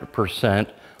 100%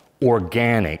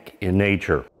 organic in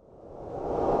nature.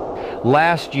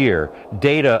 Last year,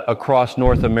 data across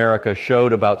North America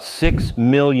showed about 6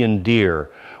 million deer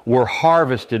were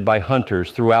harvested by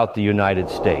hunters throughout the United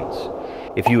States.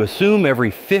 If you assume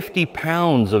every 50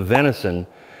 pounds of venison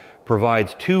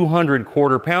provides 200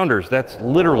 quarter pounders, that's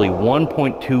literally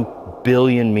 1.2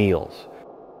 billion meals.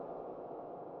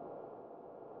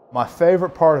 My favorite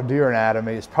part of deer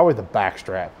anatomy is probably the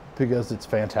backstrap because it's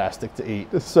fantastic to eat.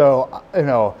 So,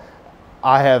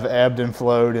 I have ebbed and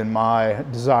flowed in my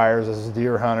desires as a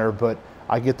deer hunter, but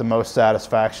I get the most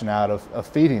satisfaction out of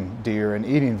feeding deer and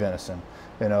eating venison.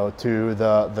 To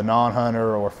the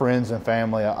non-hunter or friends and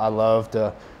family, I love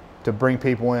to bring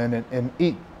people in and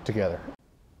eat together.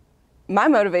 My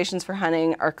motivations for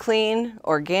hunting are clean,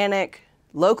 organic,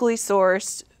 locally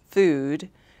sourced food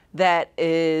that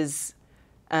is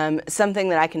something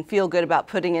that I can feel good about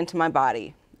putting into my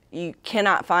body. You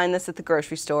cannot find this at the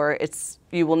grocery store.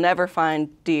 You will never find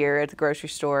deer at the grocery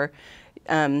store.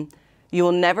 You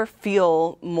will never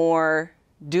feel more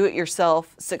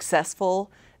do-it-yourself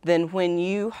successful than when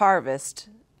you harvest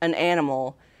an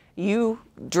animal, you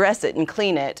dress it and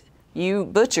clean it, you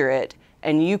butcher it,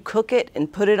 and you cook it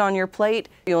and put it on your plate.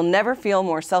 You'll never feel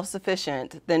more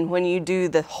self-sufficient than when you do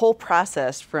the whole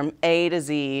process from A to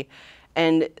Z,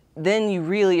 and then you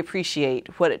really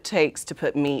appreciate what it takes to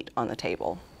put meat on the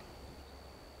table.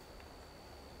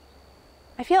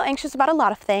 I feel anxious about a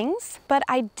lot of things, but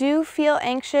I do feel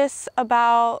anxious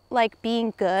about like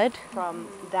being good. From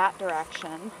that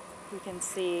direction, we can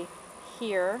see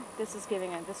here, this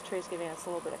tree is giving us a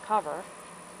little bit of cover,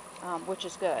 which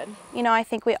is good. I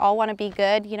think we all want to be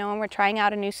good, when we're trying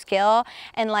out a new skill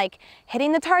and like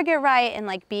hitting the target right and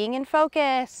like being in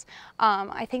focus.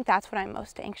 I think that's what I'm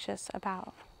most anxious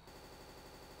about.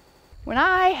 When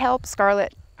I help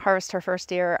Scarlett harvest her first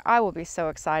deer, I will be so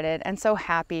excited and so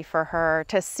happy for her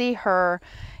to see her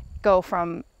go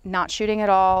from not shooting at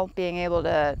all, being able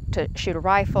to shoot a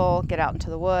rifle, get out into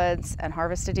the woods and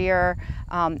harvest a deer.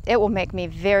 It will make me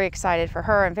very excited for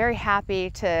her and very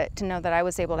happy to know that I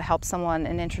was able to help someone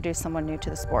and introduce someone new to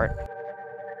the sport.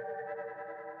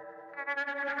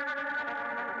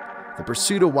 The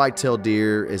pursuit of whitetail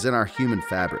deer is in our human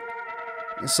fabric.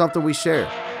 It's something we share.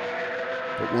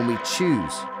 But when we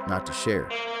choose not to share,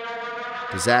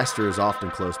 disaster is often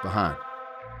close behind.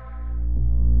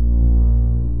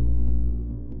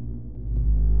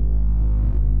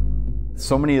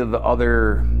 So many of the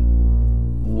other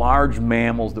large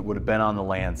mammals that would have been on the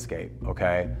landscape,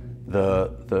 okay?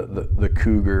 The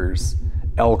cougars,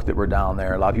 elk that were down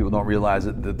there. A lot of people don't realize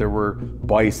that there were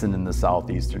bison in the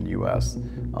southeastern U.S.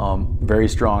 Very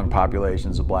strong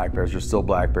populations of black bears. There's still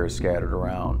black bears scattered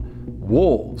around.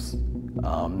 Wolves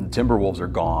Timber wolves are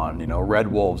gone, you know, red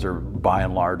wolves are by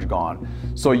and large gone.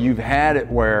 So you've had it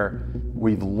where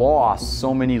we've lost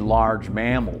so many large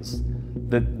mammals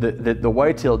that the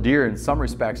white-tailed deer in some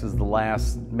respects is the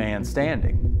last man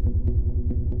standing.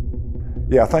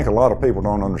 Yeah, I think a lot of people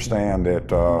don't understand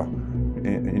that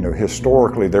you know,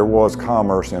 historically there was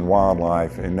commerce in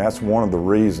wildlife, and that's one of the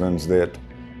reasons that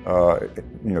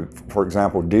you know, for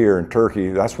example, deer and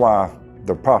turkey, that's why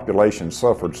the population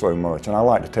suffered so much. And I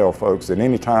like to tell folks that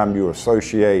anytime you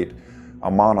associate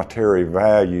a monetary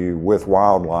value with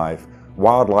wildlife,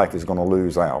 wildlife is going to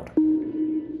lose out.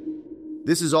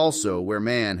 This is also where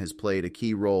man has played a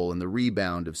key role in the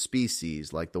rebound of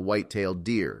species like the white-tailed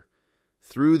deer,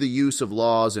 through the use of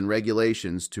laws and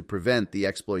regulations to prevent the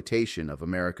exploitation of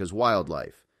America's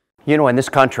wildlife. You know, in this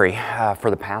country, for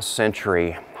the past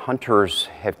century, hunters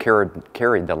have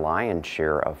carried the lion's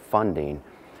share of funding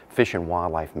fish and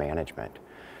wildlife management.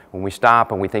 When we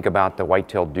stop and we think about the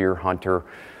white-tailed deer hunter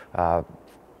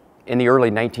in the early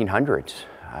 1900s,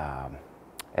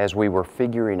 as we were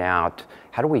figuring out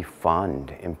how do we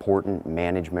fund important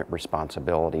management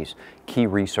responsibilities, key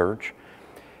research,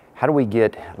 how do we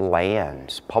get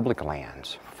lands, public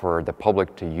lands, for the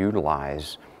public to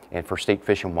utilize and for state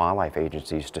fish and wildlife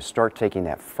agencies to start taking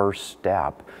that first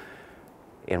step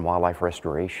in wildlife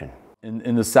restoration.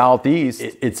 In the Southeast,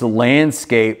 it's a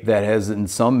landscape that has in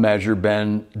some measure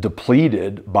been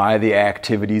depleted by the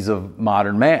activities of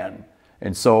modern man.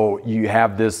 And so you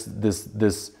have this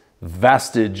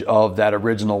vestige of that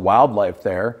original wildlife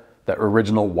there, that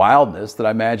original wildness that I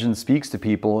imagine speaks to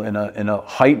people in a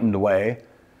heightened way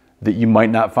that you might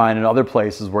not find in other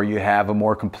places where you have a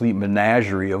more complete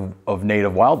menagerie of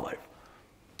native wildlife.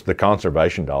 The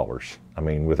conservation dollars, I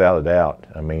mean, without a doubt.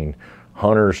 I mean,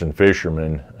 hunters and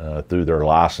fishermen, through their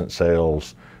license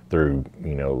sales, through,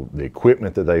 you know, the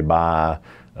equipment that they buy,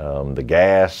 the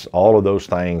gas, all of those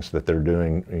things that they're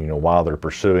doing, you know, while they're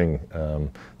pursuing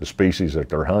the species that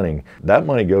they're hunting, that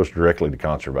money goes directly to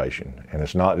conservation. And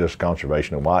it's not just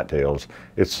conservation of whitetails,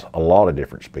 it's a lot of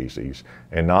different species,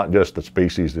 and not just the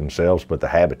species themselves, but the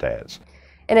habitats.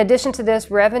 In addition to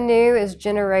this, revenue is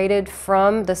generated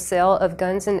from the sale of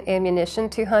guns and ammunition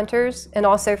to hunters, and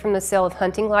also from the sale of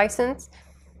hunting license.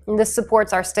 And this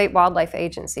supports our state wildlife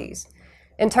agencies.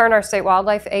 In turn, our state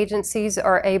wildlife agencies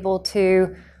are able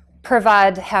to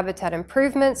provide habitat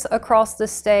improvements across the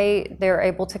state. They're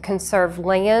able to conserve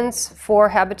lands for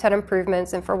habitat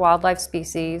improvements and for wildlife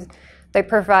species. They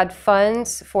provide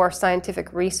funds for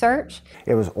scientific research.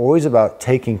 It was always about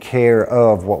taking care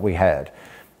of what we had.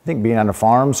 I think being on a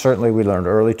farm, certainly we learned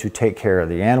early to take care of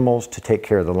the animals, to take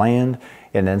care of the land,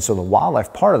 and then so the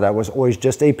wildlife part of that was always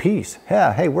just a piece.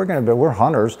 Yeah, hey, we're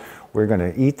hunters, we're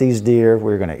gonna eat these deer,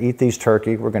 we're gonna eat these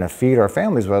turkey, we're gonna feed our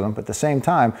families with them, but at the same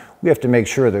time, we have to make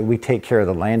sure that we take care of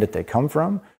the land that they come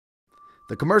from.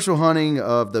 The commercial hunting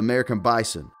of the American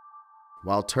bison,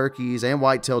 wild turkeys, and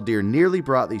white-tailed deer nearly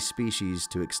brought these species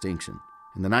to extinction.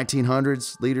 In the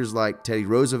 1900s, leaders like Teddy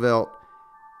Roosevelt,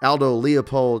 Aldo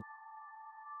Leopold,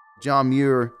 John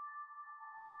Muir,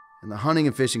 and the hunting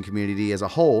and fishing community as a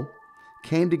whole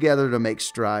came together to make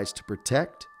strides to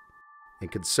protect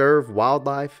and conserve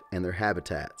wildlife and their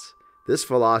habitats. This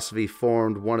philosophy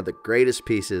formed one of the greatest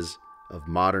pieces of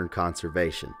modern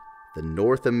conservation, the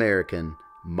North American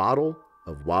model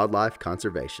of wildlife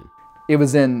conservation. It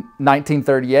was in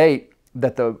 1938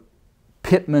 that the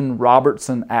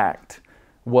Pittman-Robertson Act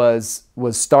was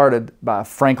started by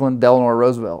Franklin Delano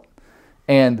Roosevelt.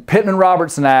 And the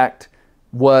Pittman-Robertson Act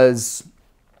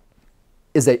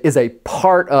is a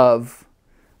part of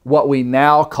what we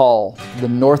now call the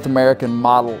North American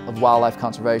model of wildlife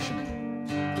conservation.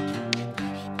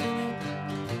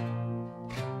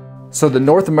 So the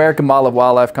North American model of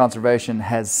wildlife conservation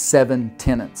has 7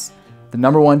 tenets. The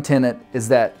number 1 tenet is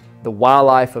that the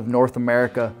wildlife of North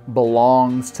America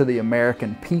belongs to the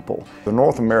American people. The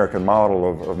North American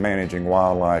model of managing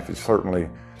wildlife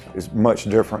is much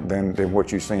different than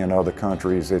what you see in other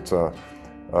countries. It's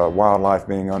wildlife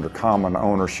being under common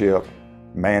ownership,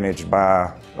 managed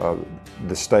by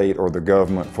the state or the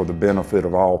government for the benefit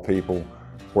of all people,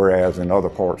 whereas in other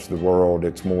parts of the world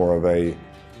it's more of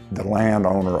the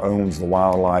landowner owns the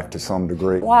wildlife to some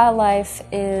degree. Wildlife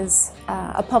is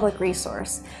a public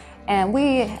resource, and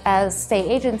we as state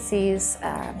agencies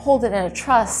hold it in a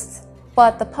trust,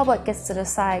 but the public gets to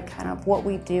decide kind of what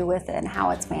we do with it and how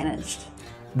it's managed.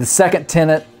 The second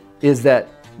tenet is that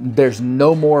there's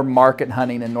no more market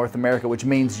hunting in North America, which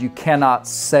means you cannot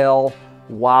sell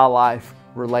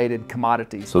wildlife-related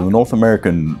commodities. So the North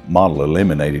American model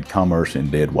eliminated commerce in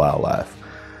dead wildlife.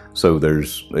 So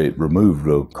it removed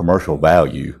the commercial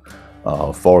value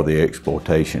for the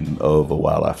exploitation of a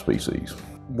wildlife species.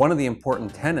 One of the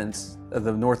important tenets of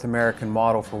the North American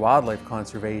model for wildlife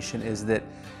conservation is that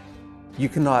you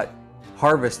cannot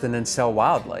harvest and then sell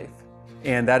wildlife.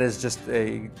 And that is just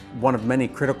one of many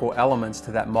critical elements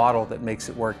to that model that makes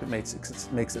it work, that makes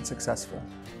it successful.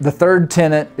 The third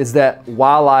tenet is that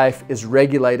wildlife is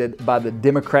regulated by the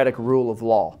democratic rule of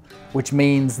law, which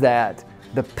means that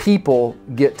the people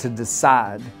get to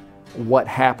decide what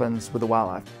happens with the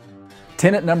wildlife.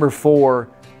 Tenet number 4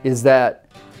 is that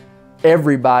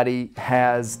everybody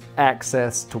has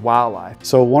access to wildlife.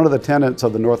 So one of the tenets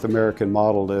of the North American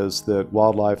model is that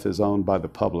wildlife is owned by the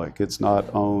public. It's not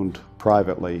owned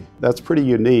privately. That's pretty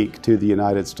unique to the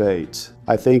United States.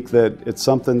 I think that it's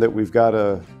something that we've got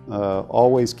to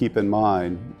always keep in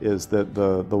mind, is that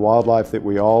the wildlife that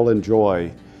we all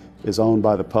enjoy is owned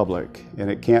by the public, and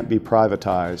it can't be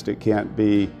privatized. It can't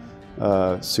be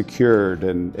secured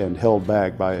and held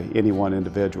back by any one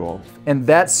individual. And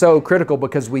that's so critical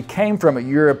because we came from a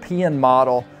European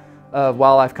model of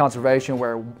wildlife conservation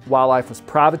where wildlife was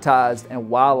privatized and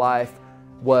wildlife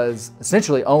was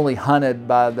essentially only hunted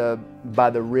by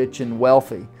the rich and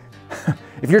wealthy.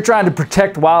 If you're trying to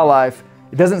protect wildlife,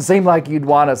 it doesn't seem like you'd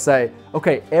want to say,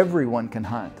 okay, everyone can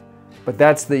hunt. But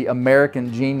that's the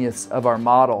American genius of our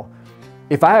model.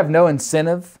 If I have no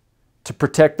incentive to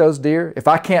protect those deer, if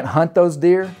I can't hunt those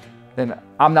deer, then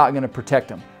I'm not going to protect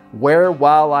them. Where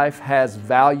wildlife has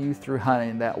value through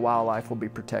hunting, that wildlife will be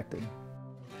protected.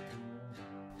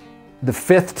 The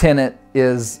fifth tenet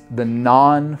is the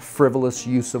non-frivolous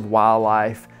use of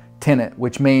wildlife tenet,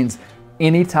 which means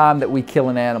anytime that we kill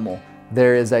an animal,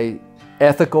 there is a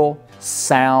ethical,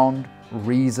 sound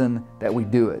reason that we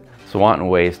do it. So wanton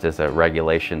waste is a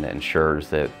regulation that ensures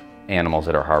that animals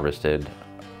that are harvested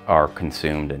are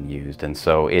consumed and used, and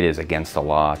so it is against the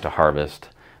law to harvest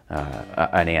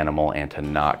an animal and to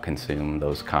not consume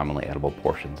those commonly edible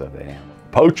portions of the animal.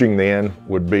 Poaching then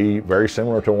would be very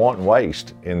similar to wanton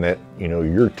waste in that,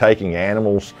 you're taking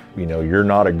animals, you're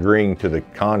not agreeing to the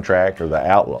contract or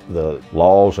the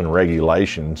laws and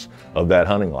regulations of that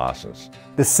hunting license.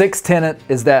 The sixth tenet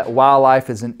is that wildlife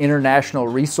is an international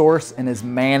resource and is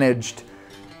managed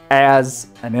as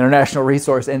an international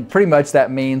resource, and pretty much that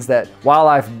means that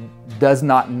wildlife does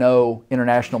not know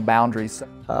international boundaries.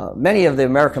 Many of the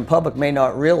American public may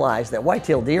not realize that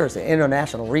white-tailed deer is an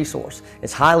international resource.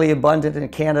 It's highly abundant in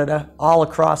Canada, all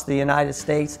across the United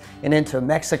States, and into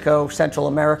Mexico, Central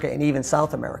America, and even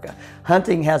South America.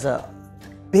 Hunting has a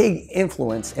big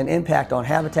influence and impact on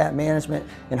habitat management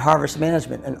and harvest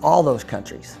management in all those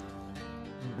countries.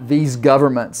 These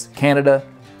governments, Canada,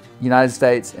 United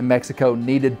States, and Mexico,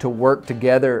 needed to work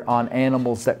together on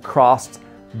animals that crossed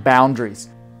boundaries.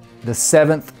 The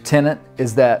seventh tenet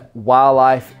is that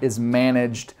wildlife is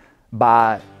managed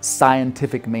by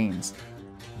scientific means.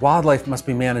 Wildlife must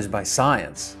be managed by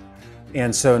science,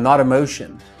 and so not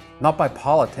emotion, not by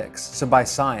politics, so by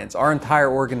science. Our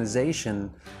entire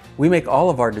organization, we make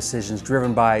all of our decisions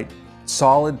driven by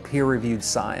solid peer-reviewed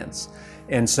science.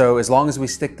 And so as long as we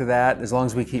stick to that, as long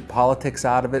as we keep politics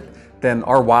out of it, then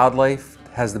our wildlife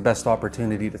has the best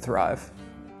opportunity to thrive.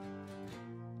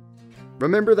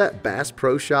 Remember that Bass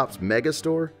Pro Shops mega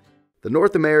store? The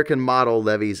North American model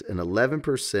levies an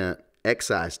 11%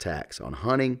 excise tax on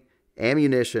hunting,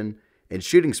 ammunition, and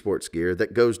shooting sports gear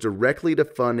that goes directly to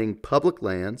funding public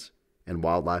lands and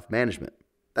wildlife management.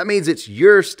 That means it's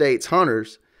your state's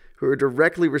hunters who are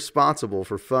directly responsible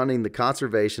for funding the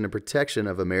conservation and protection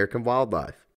of American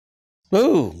wildlife.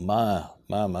 Ooh, my.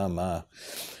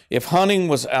 If hunting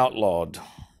was outlawed,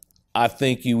 I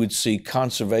think you would see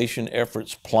conservation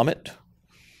efforts plummet.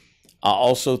 I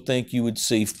also think you would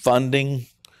see funding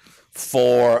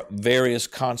for various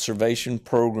conservation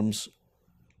programs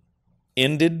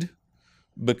ended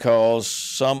because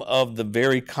some of the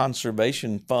very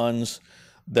conservation funds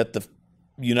that the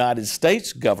United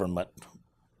States government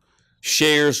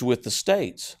shares with the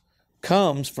states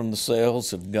comes from the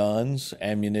sales of guns,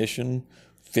 ammunition,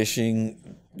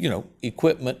 fishing,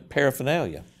 equipment,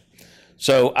 paraphernalia.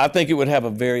 So I think it would have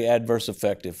a very adverse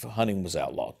effect if hunting was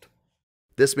outlawed.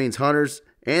 This means hunters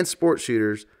and sport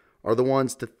shooters are the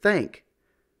ones to thank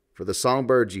for the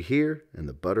songbirds you hear and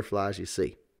the butterflies you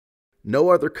see. No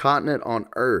other continent on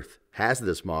Earth has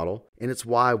this model, and it's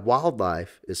why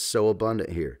wildlife is so abundant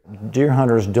here. Deer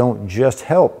hunters don't just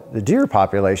help the deer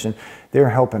population, they're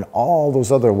helping all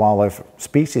those other wildlife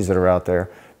species that are out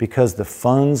there, because the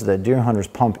funds that deer hunters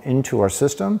pump into our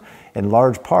system in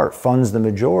large part funds the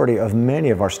majority of many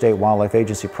of our state wildlife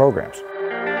agency programs.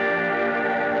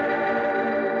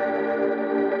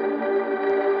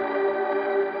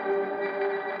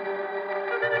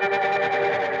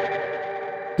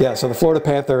 Yeah, so the Florida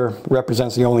panther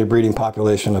represents the only breeding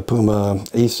population of puma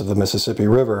east of the Mississippi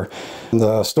River.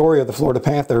 The story of the Florida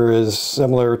panther is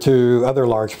similar to other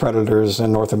large predators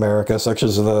in North America, such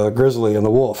as the grizzly and the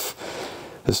wolf.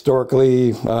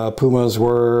 Historically, a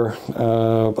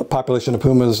population of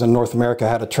pumas in North America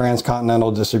had a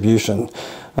transcontinental distribution.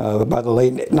 By the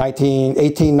late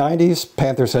 1890s,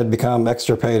 panthers had become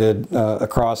extirpated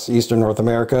across eastern North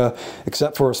America,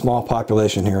 except for a small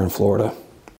population here in Florida.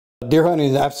 Deer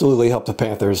hunting absolutely helped the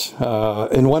panthers.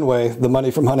 In one way, the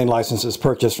money from hunting licenses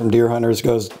purchased from deer hunters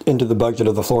goes into the budget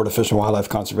of the Florida Fish and Wildlife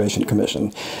Conservation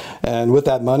Commission. And with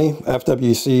that money,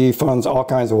 FWC funds all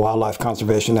kinds of wildlife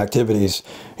conservation activities,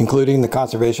 including the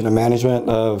conservation and management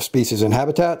of species and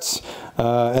habitats,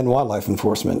 and wildlife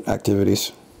enforcement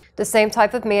activities. The same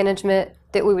type of management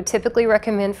that we would typically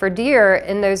recommend for deer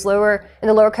in the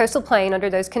lower coastal plain under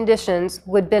those conditions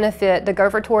would benefit the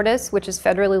gopher tortoise, which is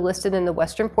federally listed in the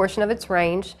western portion of its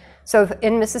range, so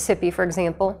in Mississippi, for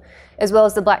example, as well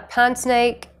as the black pine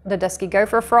snake, the dusky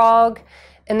gopher frog,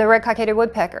 and the red-cockaded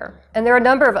woodpecker. And there are a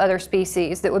number of other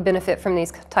species that would benefit from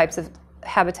these types of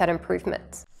habitat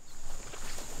improvements.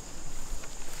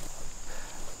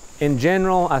 In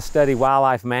general, I study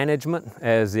wildlife management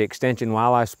as the Extension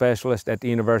Wildlife Specialist at the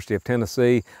University of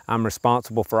Tennessee. I'm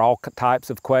responsible for all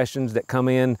types of questions that come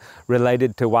in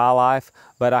related to wildlife,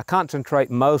 but I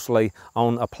concentrate mostly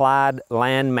on applied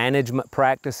land management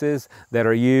practices that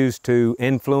are used to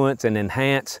influence and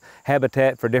enhance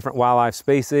habitat for different wildlife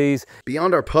species.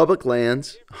 Beyond our public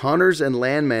lands, hunters and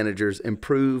land managers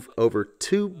improve over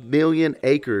 2 million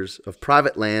acres of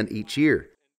private land each year.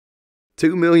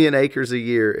 2 million acres a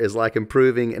year is like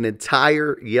improving an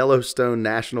entire Yellowstone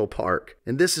National Park.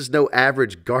 And this is no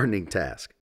average gardening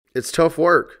task. It's tough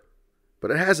work,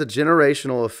 but it has a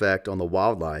generational effect on the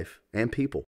wildlife and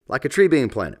people. Like a tree being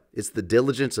planted, it's the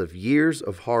diligence of years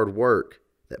of hard work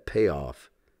that pay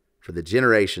off for the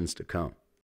generations to come.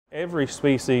 Every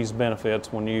species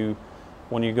benefits when you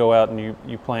go out and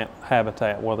you plant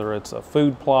habitat, whether it's a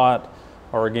food plot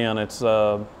or, again, it's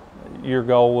your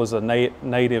goal is a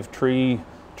native tree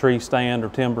stand or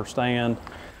timber stand.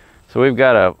 So we've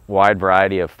got a wide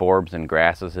variety of forbs and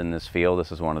grasses in this field.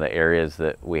 This is one of the areas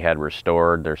that we had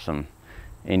restored. There's some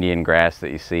Indian grass that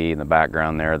you see in the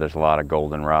background there. There's a lot of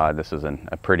goldenrod. This is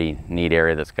a pretty neat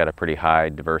area that's got a pretty high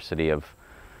diversity of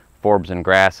forbs and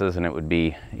grasses, and it would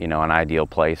be, you know, an ideal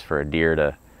place for a deer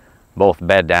to both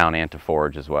bed down and to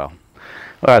forage as well.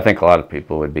 Well, I think a lot of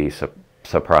people would be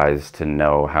surprised to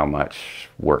know how much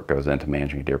work goes into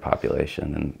managing a deer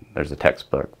population, and there's a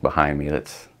textbook behind me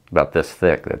that's about this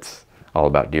thick that's all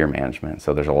about deer management.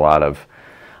 So there's a lot of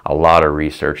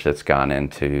research that's gone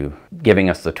into giving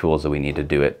us the tools that we need to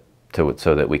do it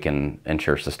so that we can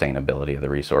ensure sustainability of the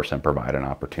resource and provide an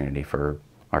opportunity for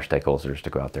our stakeholders to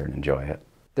go out there and enjoy it.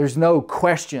 There's no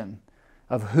question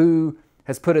of who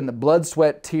has put in the blood,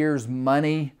 sweat, tears,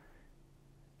 money,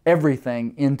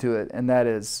 everything into it, and that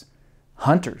is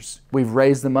hunters. We've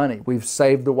raised the money. We've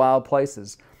saved the wild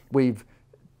places. We've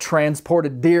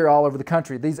transported deer all over the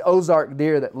country. These Ozark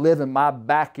deer that live in my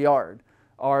backyard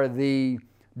are the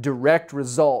direct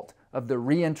result of the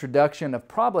reintroduction of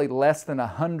probably less than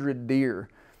 100 deer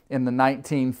in the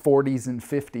 1940s and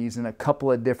 50s in a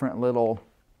couple of different little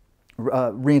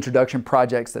reintroduction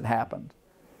projects that happened.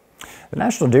 The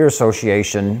National Deer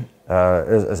Association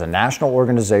is a national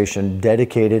organization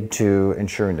dedicated to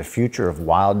ensuring the future of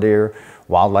wild deer,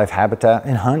 wildlife habitat,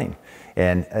 and hunting.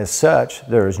 And as such,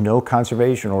 there is no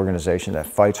conservation organization that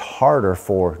fights harder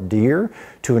for deer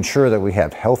to ensure that we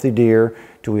have healthy deer,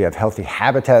 we have healthy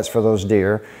habitats for those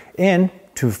deer, and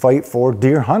to fight for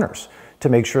deer hunters, to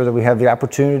make sure that we have the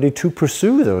opportunity to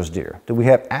pursue those deer, that we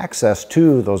have access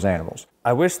to those animals.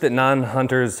 I wish that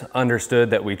non-hunters understood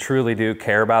that we truly do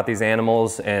care about these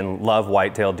animals and love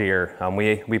whitetail deer.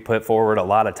 We put forward a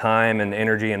lot of time and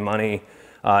energy and money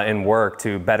and work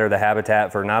to better the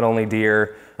habitat for not only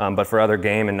deer, but for other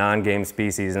game and non-game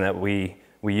species, and that we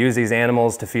use these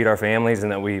animals to feed our families,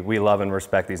 and that we love and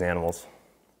respect these animals.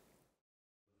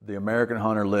 The American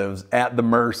hunter lives at the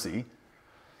mercy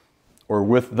or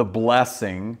with the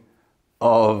blessing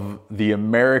of the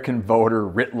American voter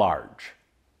writ large.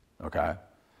 Okay,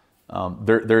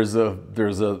 there's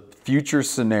a future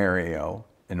scenario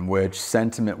in which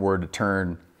sentiment were to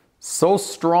turn so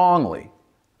strongly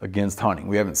against hunting.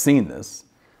 We haven't seen this,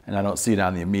 and I don't see it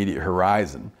on the immediate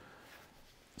horizon.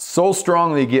 So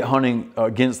strongly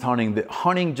against hunting that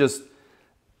hunting just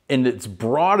in its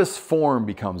broadest form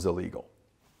becomes illegal.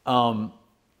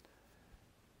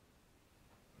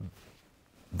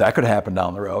 That could happen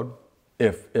down the road.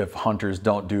 if hunters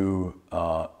don't do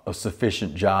a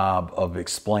sufficient job of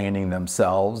explaining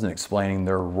themselves and explaining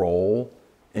their role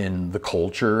in the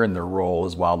culture and their role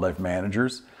as wildlife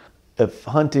managers. If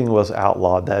hunting was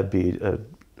outlawed, that'd be a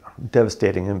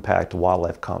devastating impact to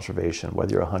wildlife conservation,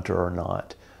 whether you're a hunter or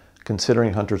not.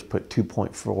 Considering hunters put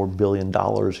 $2.4 billion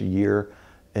a year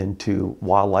into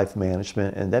wildlife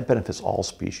management, and that benefits all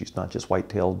species, not just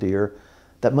white-tailed deer,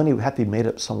 that money would have to be made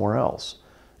up somewhere else.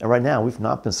 And right now, we've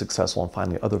not been successful in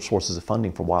finding other sources of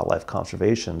funding for wildlife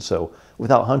conservation. So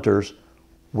without hunters,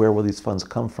 where will these funds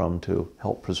come from to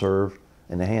help preserve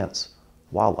and enhance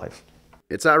wildlife?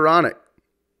 It's ironic,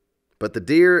 but the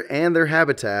deer and their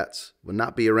habitats would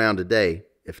not be around today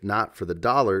if not for the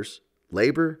dollars,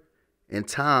 labor, and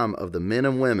time of the men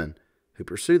and women who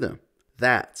pursue them.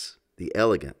 That's the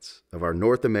elegance of our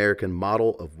North American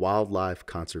model of wildlife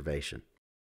conservation.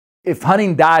 If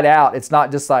hunting died out, it's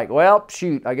not just like, well,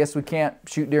 shoot, I guess we can't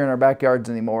shoot deer in our backyards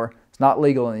anymore. It's not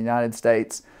legal in the United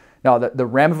States. No, the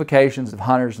ramifications of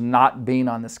hunters not being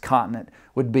on this continent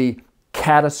would be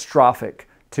catastrophic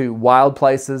to wild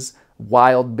places,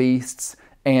 wild beasts,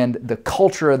 and the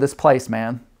culture of this place,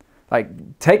 man.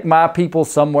 Like, take my people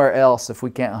somewhere else if we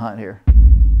can't hunt here.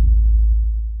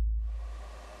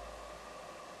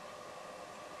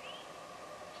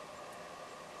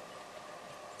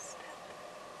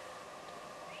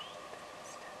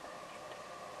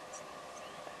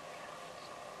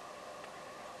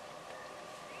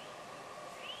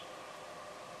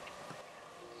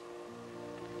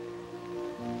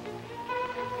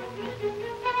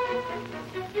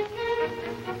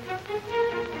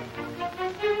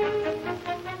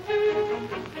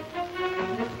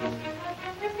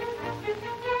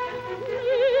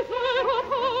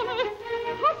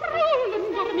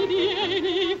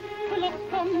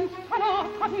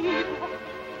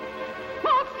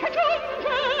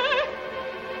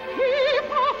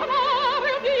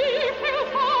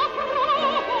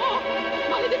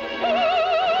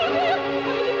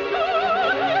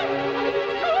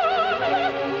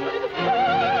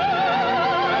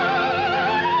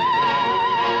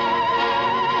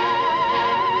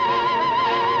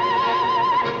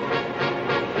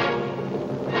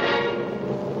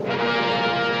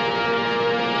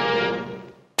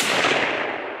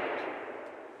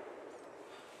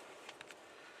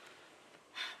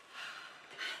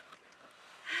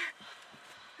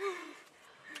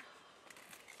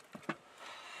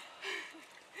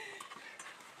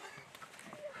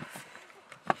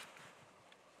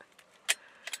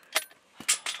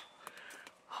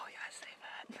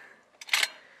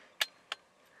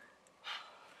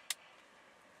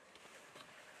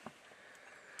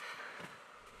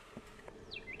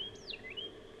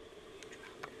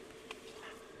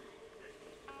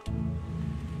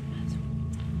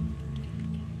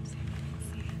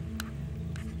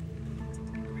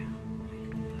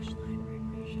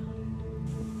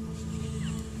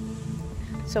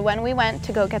 So when we went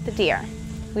to go get the deer,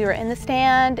 we were in the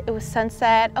stand, it was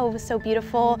sunset, oh, it was so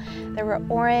beautiful. There were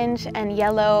orange and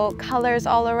yellow colors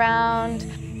all around.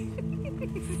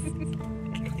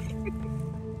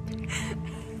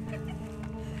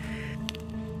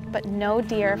 But no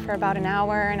deer for about an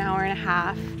hour and a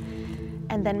half.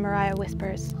 And then Mariah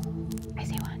whispers, I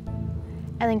see one.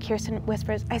 And then Kirsten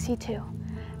whispers, I see two.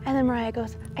 And then Mariah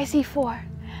goes, I see four.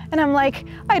 And I'm like,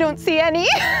 I don't see any.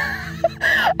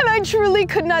 And I truly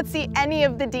could not see any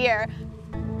of the deer.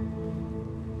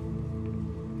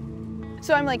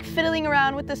 So I'm like fiddling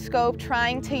around with the scope,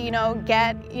 trying to,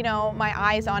 get, my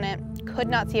eyes on it. Could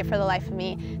not see it for the life of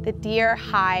me. The deer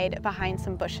hide behind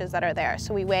some bushes that are there.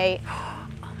 So we wait. Oh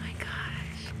my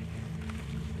gosh.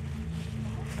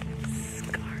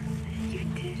 Scarlet, you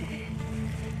did it.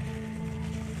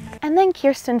 And then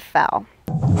Kirsten fell.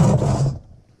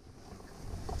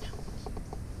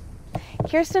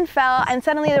 Kirsten fell, and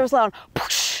suddenly there was a loud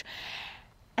whoosh,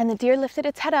 and the deer lifted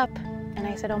its head up, and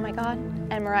I said, oh my God.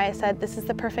 And Mariah said, this is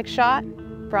the perfect shot.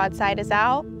 Broadside is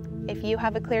out. If you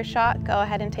have a clear shot, go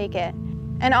ahead and take it.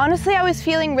 And honestly, I was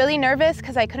feeling really nervous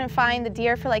because I couldn't find the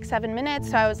deer for like 7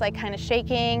 minutes, so I was like kind of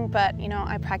shaking, but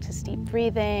I practiced deep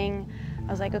breathing.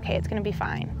 I was like, okay, it's gonna be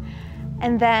fine.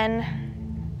 And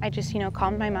then I just,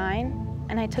 calmed my mind,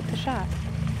 and I took the shot.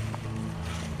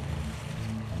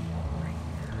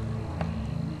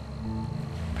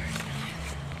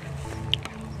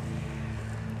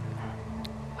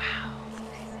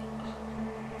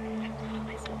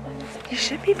 You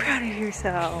should be proud of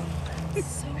yourself.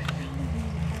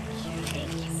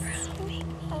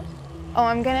 Oh,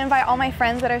 I'm gonna invite all my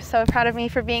friends that are so proud of me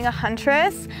for being a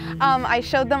huntress. I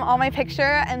showed them all my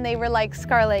picture and they were like,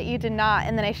 Scarlett, you did not.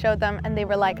 And then I showed them and they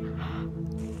were like,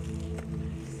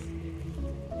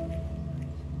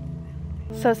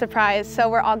 so surprised. So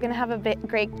we're all gonna have a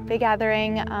great big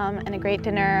gathering and a great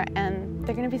dinner, and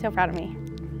they're gonna be so proud of me.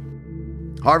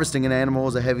 Harvesting an animal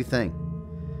is a heavy thing,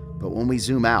 but when we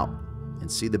zoom out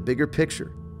and see the bigger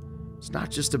picture, it's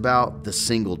not just about the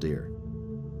single deer,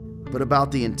 but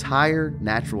about the entire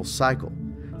natural cycle,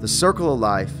 the circle of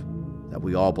life that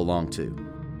we all belong to,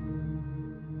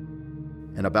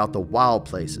 and about the wild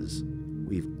places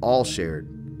we've all shared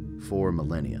for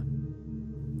millennia.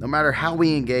 No matter how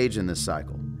we engage in this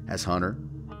cycle, as hunter,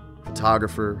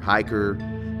 photographer, hiker,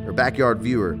 or backyard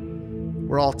viewer,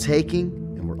 we're all taking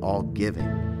and we're all giving.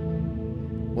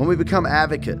 When we become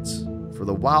advocates for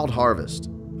the wild harvest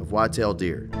of white-tailed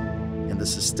deer and the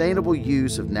sustainable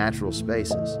use of natural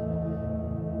spaces,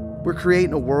 we're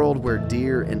creating a world where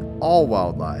deer and all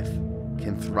wildlife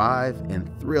can thrive and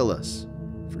thrill us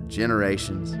for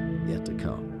generations yet to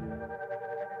come.